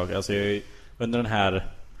säga en sak. Alltså, under den här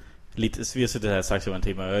vi har suttit här strax över en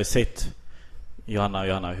timme. Jag har sett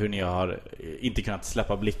Johanna hur ni har inte kunnat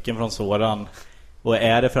släppa blicken från Soran. Och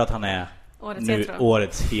är det för att han är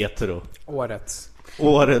årets hetero?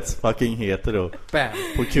 Årets fucking hetero. Bam.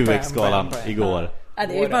 På QX-skalan igår. Ja,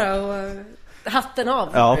 det är ju bara hatten av.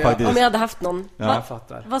 Ja, faktiskt. Om jag hade haft någon. Ja, jag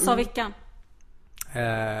fattar. Vad sa Vickan?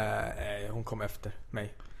 Hon kom efter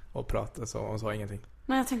mig och pratade, så hon sa ingenting.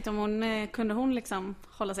 Men jag tänkte om kunde hon liksom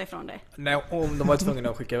hålla sig från dig? Nej, om de var tvungna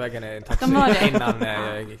att skicka iväg henne i en taxi innan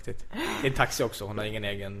jag gick dit. I en taxi också, hon har ingen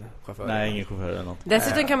egen chaufför. Nej, ingen chaufför eller något.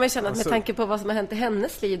 Dessutom kan man ju känna att med tanke på vad som har hänt i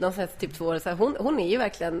hennes liv de senaste typ 2 år, så här, hon är ju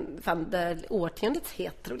verkligen årtiondets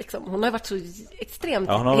hetero liksom. Hon har varit så extremt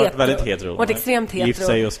hetero. Ja, hon har varit väldigt hetero. Varit extremt hetero. Gift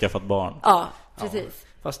sig och skaffat barn. Ja, precis.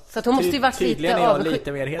 Fast så att hon måste ju varit tydligen lite är jag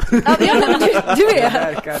lite mer hetero. Ja, du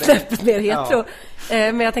är snäppet mer hetero.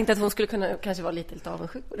 Men jag tänkte att hon skulle kunna kanske vara lite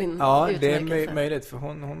avundsjuk på din det är möjligt, för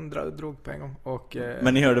hon drog på en gång. Och,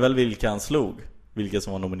 men ni hörde väl vilka han slog? Vilka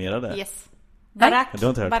som var nominerade? Yes.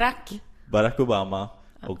 Barack Obama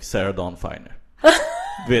och Sarah Dawn Finer.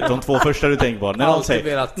 Du vet, de 2 första du tänker på. När någon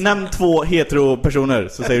säger, nämn 2 hetero-personer,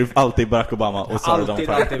 så säger du alltid Barack Obama och Sarah Dawn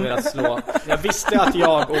Finer. Alltid velat slå. Jag visste att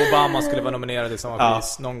jag och Obama skulle vara nominerade i samma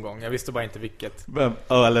pris någon gång. Jag visste bara inte vilket.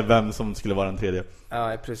 Eller vem som skulle vara den tredje.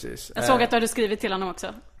 Ja, precis. Jag såg att du hade skrivit till honom också.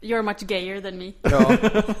 You're much gayer than me. Ja.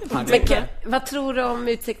 Men vad tror du om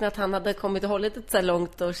utsikten att han hade kommit och hållit ett så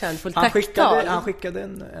långt och kärnfullt tacktal? Han skickade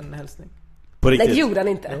en hälsning. På riktigt? Nej, det gjorde han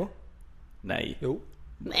inte. Jo. Nej.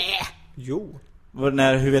 Nej. Jo.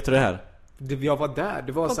 Hur vet du det här? Jag var där.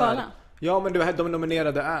 Det var på så här, galan? Ja, men de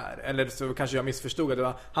nominerade är. Eller så kanske jag missförstod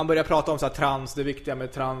det. Han började prata om så här, trans, det viktiga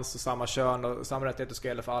med trans och samma kön och samma rättigheter ska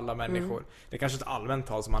gälla för alla människor. Det är kanske ett allmänt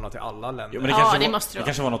tal som han har till alla länder. Jo, men det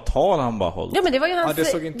kanske var något tal han bara hållit. Ja, men det var ju hans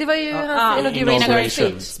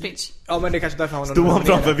inauguration speech. Ja, men det är kanske därför han var stod han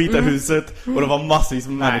framför Vita huset och det var massvis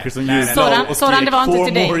med människor som jublade och Soran, det var inte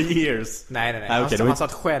till dig. More years. Nej. Han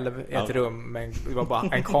satt själv i ett rum, men det var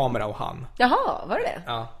bara en kamera och han. Jaha, var det?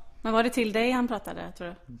 Ja. Men var det till dig han pratade, tror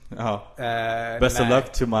du? Ja. Best of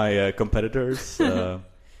luck to my competitors.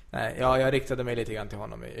 Nej, jag riktade mig lite grann till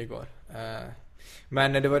honom igår.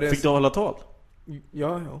 Men det var det. Fick du hålla tal?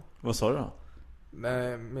 Ja. Vad sa du då?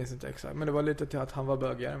 Minns inte exakt. Men det var lite till att han var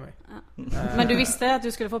bögigare än mig. Men du visste att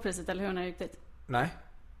du skulle få priset, eller hur, när du gick dit? Nej.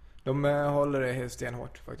 De håller det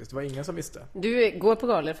stenhårt faktiskt. Det var ingen som visste. Du går på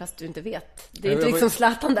galor fast du inte vet. Det är inte liksom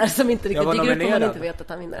Zlatan där som inte riktigt dyker upp om man inte vet att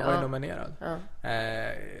han vinner. Jag var nominerad. Ja.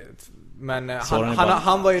 Men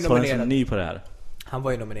han var ju nominerad. Var ny på det här? Han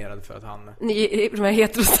var ju nominerad för att han... Ni de här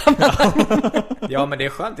heterosammanhang. Ja, men det är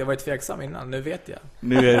skönt. Jag var ju tveksam innan. Nu vet jag.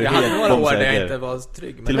 Nu är det jag hade några år där jag inte var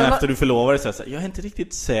trygg. Men till och med efter du förlovade så jag är inte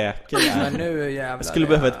riktigt säker. Men nu jävlar. Jag skulle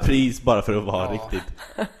behöva ett pris bara för att vara riktigt.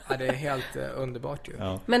 Ja, det är helt underbart ju.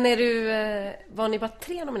 Ja. Men var ni bara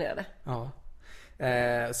 3 nominerade? Ja.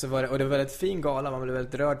 Så var det, och det var väldigt fin gala. Man blev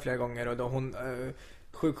väldigt rörd flera gånger. Och då hon,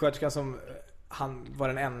 sjuksköterskan som... Han var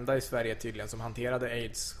den enda i Sverige tydligen som hanterade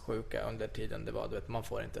AIDS-sjuka under tiden det var. Du vet, man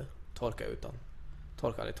får inte torka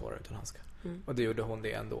aldrig tårar utan handskar. Och det gjorde hon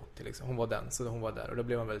det ändå. Till liksom. Hon var den, så hon var där. Och då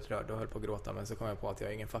blev man väldigt rörd och höll på att gråta. Men så kom jag på att jag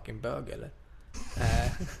är ingen fucking bög eller.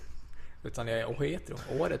 Utan jag är hetero.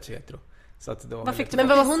 Årets hetero. Så att då men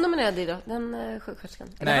vad var hon nominerad i då? Den sjuksköterskan?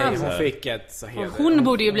 Nej, hon fick ett så heder. Hon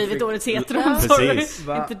borde ju blivit årets hetero. Precis.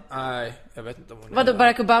 Nej, jag vet inte om hon... Vadå,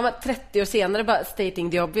 Barack Obama 30 år senare bara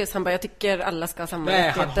stating the obvious. Han bara, jag tycker alla ska ha samma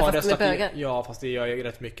rättigheter fast med bögar. Ja, fast det gör ju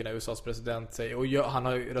rätt mycket när USAs president säger. Och han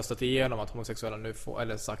har ju röstat igenom att homosexuella nu får,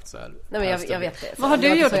 eller sagt så här. Nej, men jag vet det. Vad har du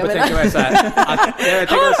gjort? Jag tänker så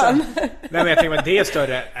här, nej, men jag tänker att det är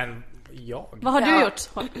större än jag. Vad har du gjort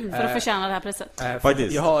för att förtjäna det här priset?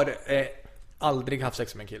 Faktiskt. Jag har aldrig haft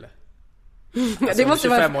sex med en kille. Alltså, det måste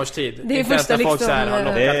 25 års tid. Det är första folk så här har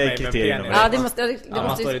lockat det är mig med kriterium. penis. Ja, det måste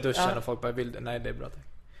man står i duschen och folk bara nej, det är bra tack.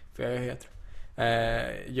 För jag är hetero.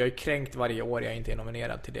 Jag är kränkt varje år jag inte är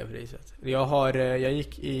nominerad till det priset. Jag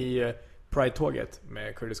gick i Pride-tåget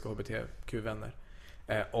med kurdiska HBTQ-vänner.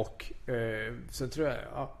 Och sen tror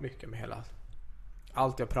jag mycket med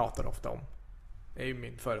allt jag pratar ofta om. Det är ju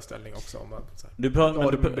min föreställning också om att i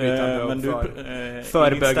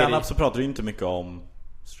stand-up så pratar du inte mycket om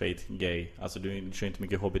straight, gay. Alltså du kör inte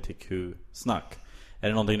mycket HBTQ-snack. Är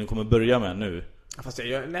det någonting du kommer börja med nu? Fast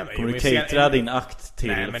kommer du catera din akt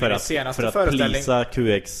till för att plisa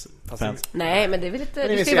QX-fans? Nej, men det är väl lite...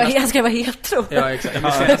 Jag ska vara hetero. Ja, exakt.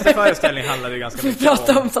 Min senaste föreställning handlade ju ganska mycket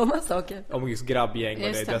prata om sådana saker. Om just grabbgäng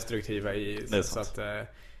och det destruktiva i så att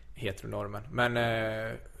heteronormen. Men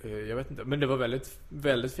jag vet inte. Men det var väldigt,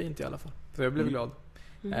 väldigt fint i alla fall. Så jag blev glad.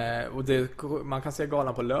 Och man kan se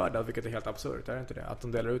galan på lördag, vilket är helt absurt, är det inte det? Att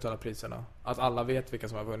de delar ut alla priserna. Att alla vet vilka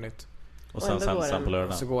som har vunnit. Och sen på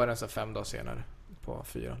lördag. Så går den så 5 dagar senare på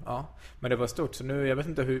 4. Ja. Men det var stort, så nu jag vet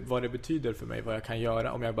inte vad det betyder för mig, vad jag kan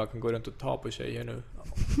göra om jag bara kan gå runt och ta på tjejer nu.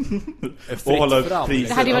 Och hålla priser.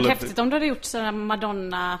 Det hade ju varit häftigt om du hade gjort sådana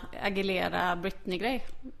Madonna, Aguilera, Britney-grej.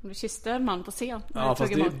 Du kysste en man på scen. Ja,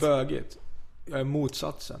 fast det är bögigt. Jag är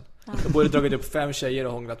motsatsen. Jag borde dragit upp 5 tjejer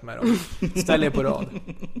och hånglat med dem. Ställ er på rad.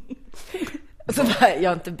 Så jag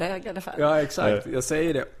är inte bög i alla fall. Ja, exakt. Jag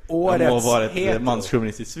säger det. Årets jag har varit ett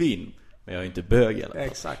manskommunistiskt svin. Men jag är inte bög i alla fall.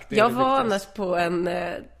 Exakt. Jag var annars på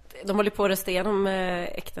de håller på att rösta igenom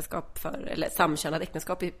äktenskap eller samkönade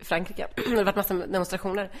äktenskap i Frankrike. Det har varit massa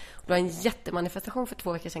demonstrationer. Det var en jättemanifestation för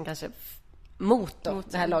 2 veckor sedan kanske mot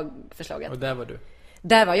det här lagförslaget. Och där var du?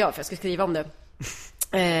 Där var jag, för jag skulle skriva om det.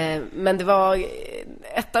 Men det var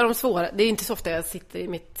ett av de svåra. Det är inte så ofta jag sitter i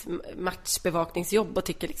mitt matchbevakningsjobb och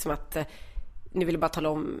tycker liksom att nu vill jag bara tala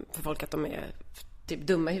om för folk att de är typ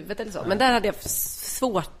dumma i huvudet eller så. Nej. Men där hade jag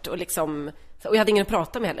svårt och liksom, och jag hade ingen att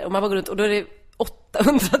prata med heller. Och man var runt och då är det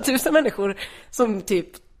 800 000 människor som typ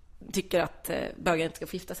tycker att bögar inte ska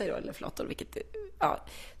få gifta sig då, eller flator, vilket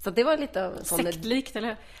så det var lite av sån sektlikt,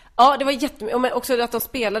 eller? Ja, det var jättemycket. Och också att de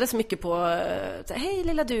spelade så mycket på hej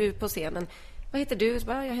lilla du på scenen. Vad heter du? Så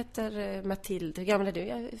bara, jag heter Matilda. Hur gammal är du?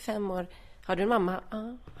 Jag är 5 år. Har du en mamma?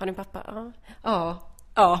 Ja. Har du en pappa? Ja.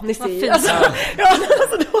 Ja, ni ser. Alltså,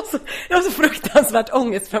 det var så fruktansvärt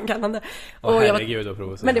ångestframkallande. Och herregud att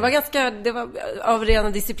prova. Men det var av rena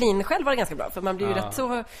disciplin själv var det ganska bra. För man blir ju rätt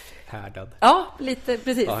så... Härdad. Ja, lite,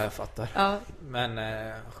 precis. Ja, jag fattar. Ja. Men,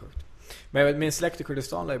 sjukt. Men min släkt i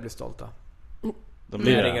Kurdistan lär ju bli stolta. De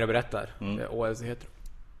ringer och berättar. Årets hetero.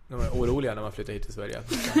 De är oroliga när man flyttar hit till Sverige.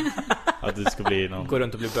 Att det ska bli någon... Gå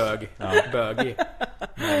runt och bli bögig.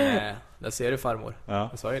 Men där ser du farmor. Ja.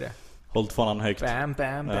 Jag sa ju det. Hållt fanan högt. Bam.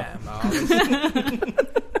 Ja,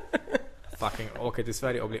 fucking åka till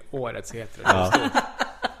Sverige och bli årets hetero.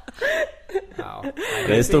 Ja.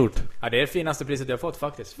 Det är stort. Ja, det är det finaste priset jag har fått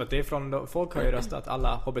faktiskt. För att det är från, folk har ju röstat,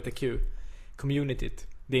 alla HBTQ-communityt.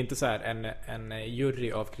 Det är inte så här en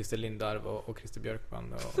jury av Christer Lindarw och Christer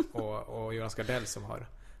Björkman och Jonas Gardell som har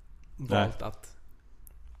valt att...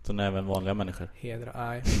 Så det är även vanliga människor. Hedra,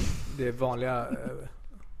 nej. Det är vanliga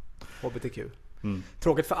HBTQ.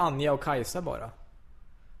 Tråkigt för Anja och Kajsa bara.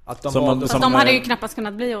 Att de hade ju knappast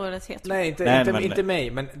kunnat bli årets hetero. Nej, inte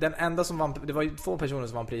mig. Men den enda som vann, det var ju 2 personer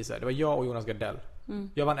som vann priser. Det var jag och Jonas Gardell.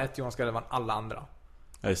 Jag vann 1, Jonas Gardell vann alla andra.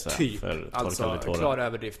 Just det, typ, alltså klar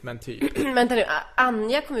överdrift, men typ. Vänta nu,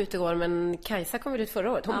 Anja kom ut igår, men Kajsa kom ut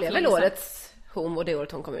förra året. Hon blev väl årets homo det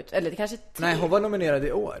året hon kom ut. Eller det kanske Nej, hon var nominerad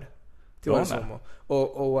i år till årets homo.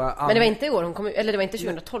 Men det var inte i år hon kom ut, eller det var inte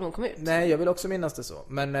 2012 hon kom ut. Nej, jag vill också minnas det så.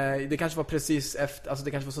 Men det kanske var precis efter, alltså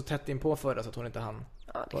det kanske var så tätt in på förra så att hon inte hann.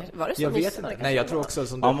 Ja, var det så? Jag vet inte. Nej, jag tror också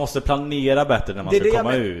som man måste planera bättre när man ska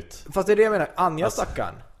komma ut. Fast det är det jag menar. Anja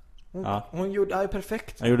stackarn. Hon gjorde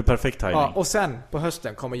perfekt. Han gjorde perfekt timing. Ja, och sen på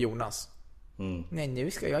hösten kommer Jonas. Nej,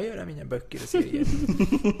 nu ska jag göra mina böcker och serier.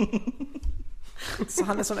 Så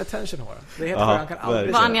han är sån attention whore. Det är helt han kan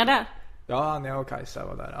aldrig. Var Anja där? Ja, Anja och Kajsa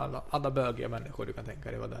var där. Alla bögiga människor du kan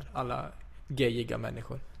tänka dig var där. Alla gayiga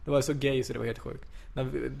människor. Det var så gay så det var helt sjukt.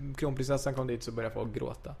 När kronprinsessan kom dit så började folk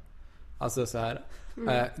gråta. Alltså så här.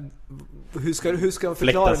 Hur ska jag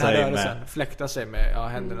förklara den här rörelsen? Fläkta sig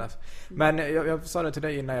med händerna. Men jag sa det till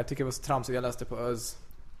dig innan, jag tycker det var så tramsigt. Jag läste på Öz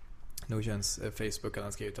Nordjens Facebook att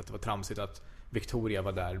han skrev att det var tramsigt att Victoria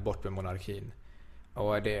var där bort med monarkin.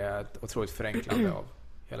 Och det är ett otroligt förenklande av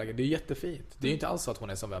hela. Det är jättefint. Det är ju inte alls så att hon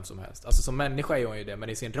är som vem som helst. Alltså som människa är hon ju det, men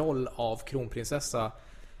i sin roll av kronprinsessa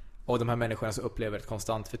och de här människorna som upplever ett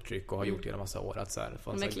konstant förtryck och har gjort det i en massa år att så här,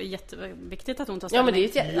 det är jätteviktigt att hon tar ställning. Ja,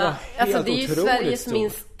 men det är ju alltså det är ju Sveriges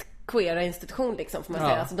minst queera institution liksom, får man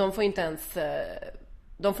säga. Alltså de får inte ens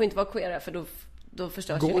vara queera, för då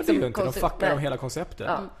förstörs ju liksom inte. De fuckar om hela konceptet.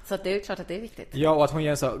 Ja, så att det är ju klart att det är viktigt. Ja, och att hon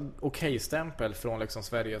ger en så okej-stämpel från liksom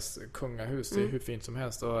Sveriges kungahus. Det är hur fint som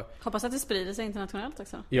helst. Och hoppas att det sprider sig internationellt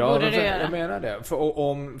också. Ja, jag menar det.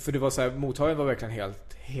 För det var så här, mottagandet var verkligen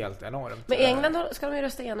helt enormt. Men i England ska de ju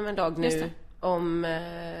rösta igenom en dag nu om...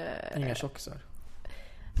 Inga tjockisar.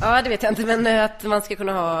 Ja, det vet jag inte. Men att man ska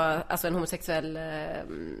kunna ha alltså en homosexuell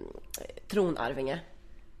tronarvinge.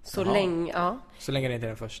 Så länge, Så länge det inte är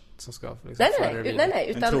den först som ska liksom,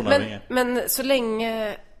 nej, utan men så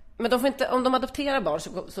länge, men de får inte, om de adopterar barn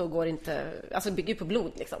så går det inte, alltså det bygger ju på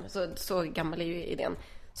blod liksom. Så gammal är ju idén.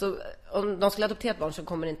 Så om de skulle adoptera ett barn så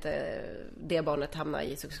kommer inte det barnet hamna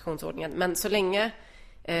i successionsordningen. Men så länge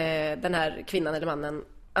den här kvinnan eller mannen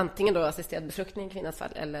antingen då assisterad befruktning i kvinnans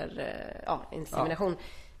fall eller insemination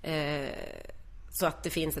så att det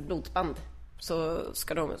finns ett blodsband, så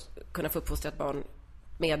ska de kunna få uppfostra ett barn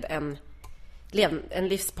med en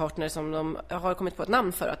livspartner som de har kommit på ett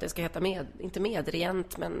namn för, att det ska heta inte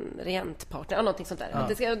medregent men regentpartner eller någonting sånt där.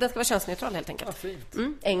 Det ska vara könsneutral helt enkelt. Fint.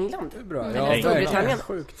 England. Det är bra. Storbritannien.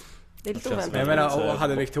 Sjukt. Det är lite oväntat. Jag menar, och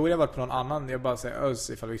hade Victoria varit på någon annan, jag bara säger Öz,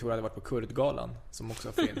 ifall Victoria hade varit på Kurdgalan som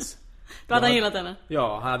också finns. Då hade han gillat henne.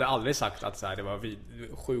 Ja, han hade aldrig sagt att så här, det var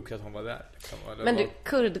sjukt att hon var där liksom. Men du,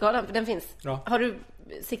 Kurdgalan, den finns. Ja. Har du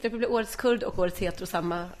siktar på att bli årets kurd och årets hetero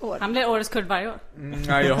samma år? Han blir årets kurd varje år.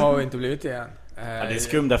 Nej, jag har inte blivit det än. Det är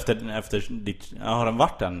skumt efter ditt... har den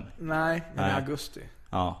varit än? Nej, i augusti.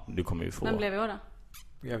 Ja, du kommer ju få. Vem blev i år då?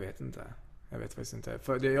 Jag vet inte. Jag vet faktiskt inte.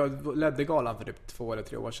 För jag ledde galan för typ 2 eller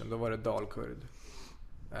 3 år sedan. Då var det Dalkurd.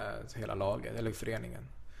 Hela laget, eller föreningen.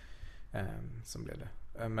 Som blev det.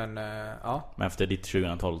 Men Men efter ditt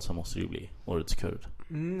 2012 så måste det ju bli årets kurd.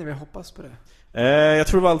 Vi hoppas på det. Jag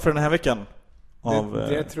tror det var allt för den här veckan.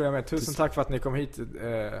 Det tror jag med. Tusen tack för att ni kom hit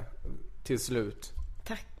till slut.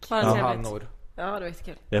 Tack. Hannor. Ja, det var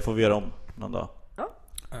jättekul. Det får vi göra om någon dag. Ja.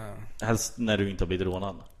 Helst när du inte har blivit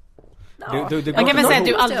rånad. Ja. Jag kan väl säga att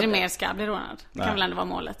du aldrig mer ska bli rånad. Det kan väl ändå vara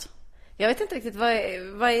målet. Jag vet inte riktigt, vad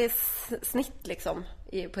är snitt liksom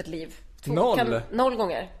på ett liv? 0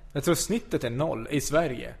 gånger. Jag tror snittet är 0 i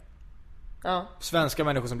Sverige. Ja. Svenska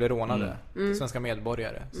människor som blir rånade, svenska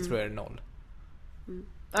medborgare, så tror jag det är 0.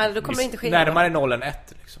 Ja, då kommer det inte ske. Närmare 0 än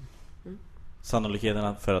 1 liksom.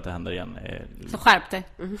 Sannolikheten för att det händer igen är... Så skärp dig.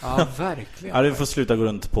 Ja, verkligen. Ja, du får sluta gå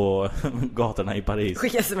runt på gatorna i Paris.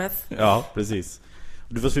 Skicka sms. Ja, precis.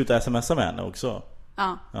 Du får sluta smsa med henne också.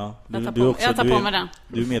 Ja. Jag tar på mig den.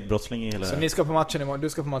 Du är medbrottsling i hela... Så ni ska på matchen imorgon. Du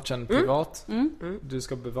ska på matchen privat. Du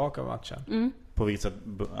ska bevaka matchen. På vilket sätt,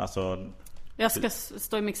 alltså... Jag ska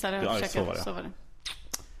stå i mixare och försöka sova det.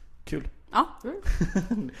 Kul. Ja.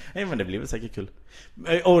 Nej, men det blir väl säkert kul.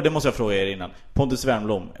 Det måste jag fråga er innan. Pontus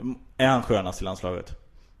Wernbloom, är han skönast i landslaget?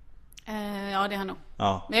 Ja, det är han nog.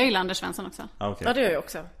 Ja. Men jag gillar Anders Svensson också. Okay. Ja, det gör jag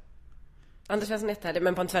också. Anders Svensson är jättehärlig,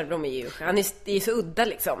 men Pontus Wernbloom är ju... Han är så udda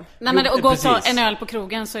liksom. Nej, men att gå och ta en öl på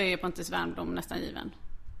krogen så är ju Pontus Wernbloom nästan given.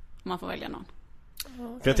 Om man får välja någon.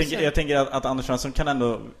 För jag tänker att Anders Svensson kan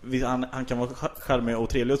ändå... Han kan vara charmig och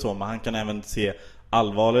trevlig och så, men han kan även se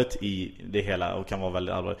allvaret i det hela och kan vara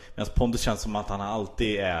väldigt allvarlig. Medan Pontus känns som att han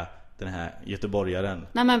alltid är den här göteborgaren.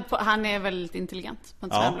 Nej, men han är väldigt intelligent,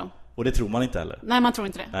 Pontus Wernbloom. Och det tror man inte heller. Nej, man tror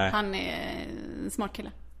inte det. Nej. Han är en smart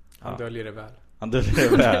kille. Han döljer det väl. Han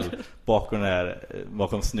döljer det väl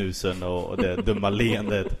bakom snusen och det dumma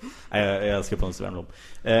leendet. Jag älskar Pontus Wernbloom.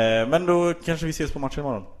 Men då kanske vi ses på matchen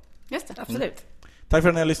imorgon. Just det, absolut. Tack för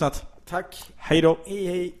att ni har lyssnat. Tack. Hej då.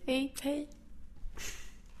 Hej.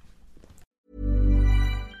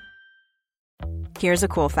 Here's a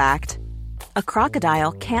cool fact. A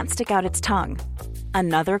crocodile can't stick out its tongue.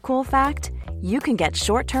 Another cool fact, you can get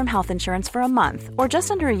short-term health insurance for a month or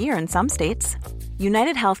just under a year in some states.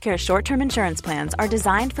 United Healthcare short-term insurance plans are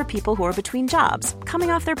designed for people who are between jobs,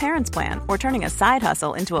 coming off their parents' plan, or turning a side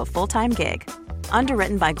hustle into a full-time gig.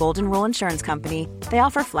 Underwritten by Golden Rule Insurance Company, they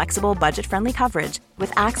offer flexible, budget-friendly coverage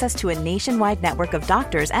with access to a nationwide network of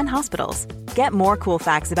doctors and hospitals. Get more cool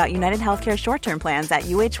facts about United Healthcare short-term plans at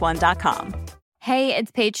uh1.com. Hey,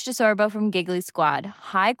 it's Paige DeSorbo from Giggly Squad.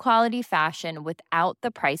 High quality fashion without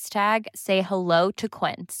the price tag. Say hello to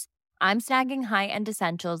Quince. I'm snagging high-end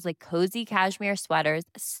essentials like cozy cashmere sweaters,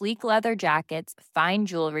 sleek leather jackets, fine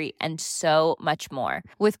jewelry, and so much more.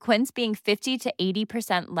 With Quince being 50 to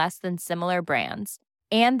 80% less than similar brands.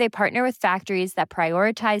 And they partner with factories that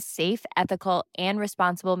prioritize safe, ethical, and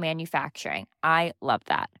responsible manufacturing. I love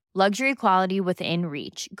that. Luxury quality within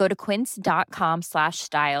reach. Go to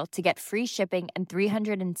quince.com/style to get free shipping and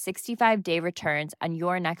 365-day returns on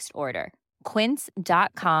your next order.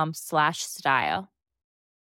 Quince.com/style.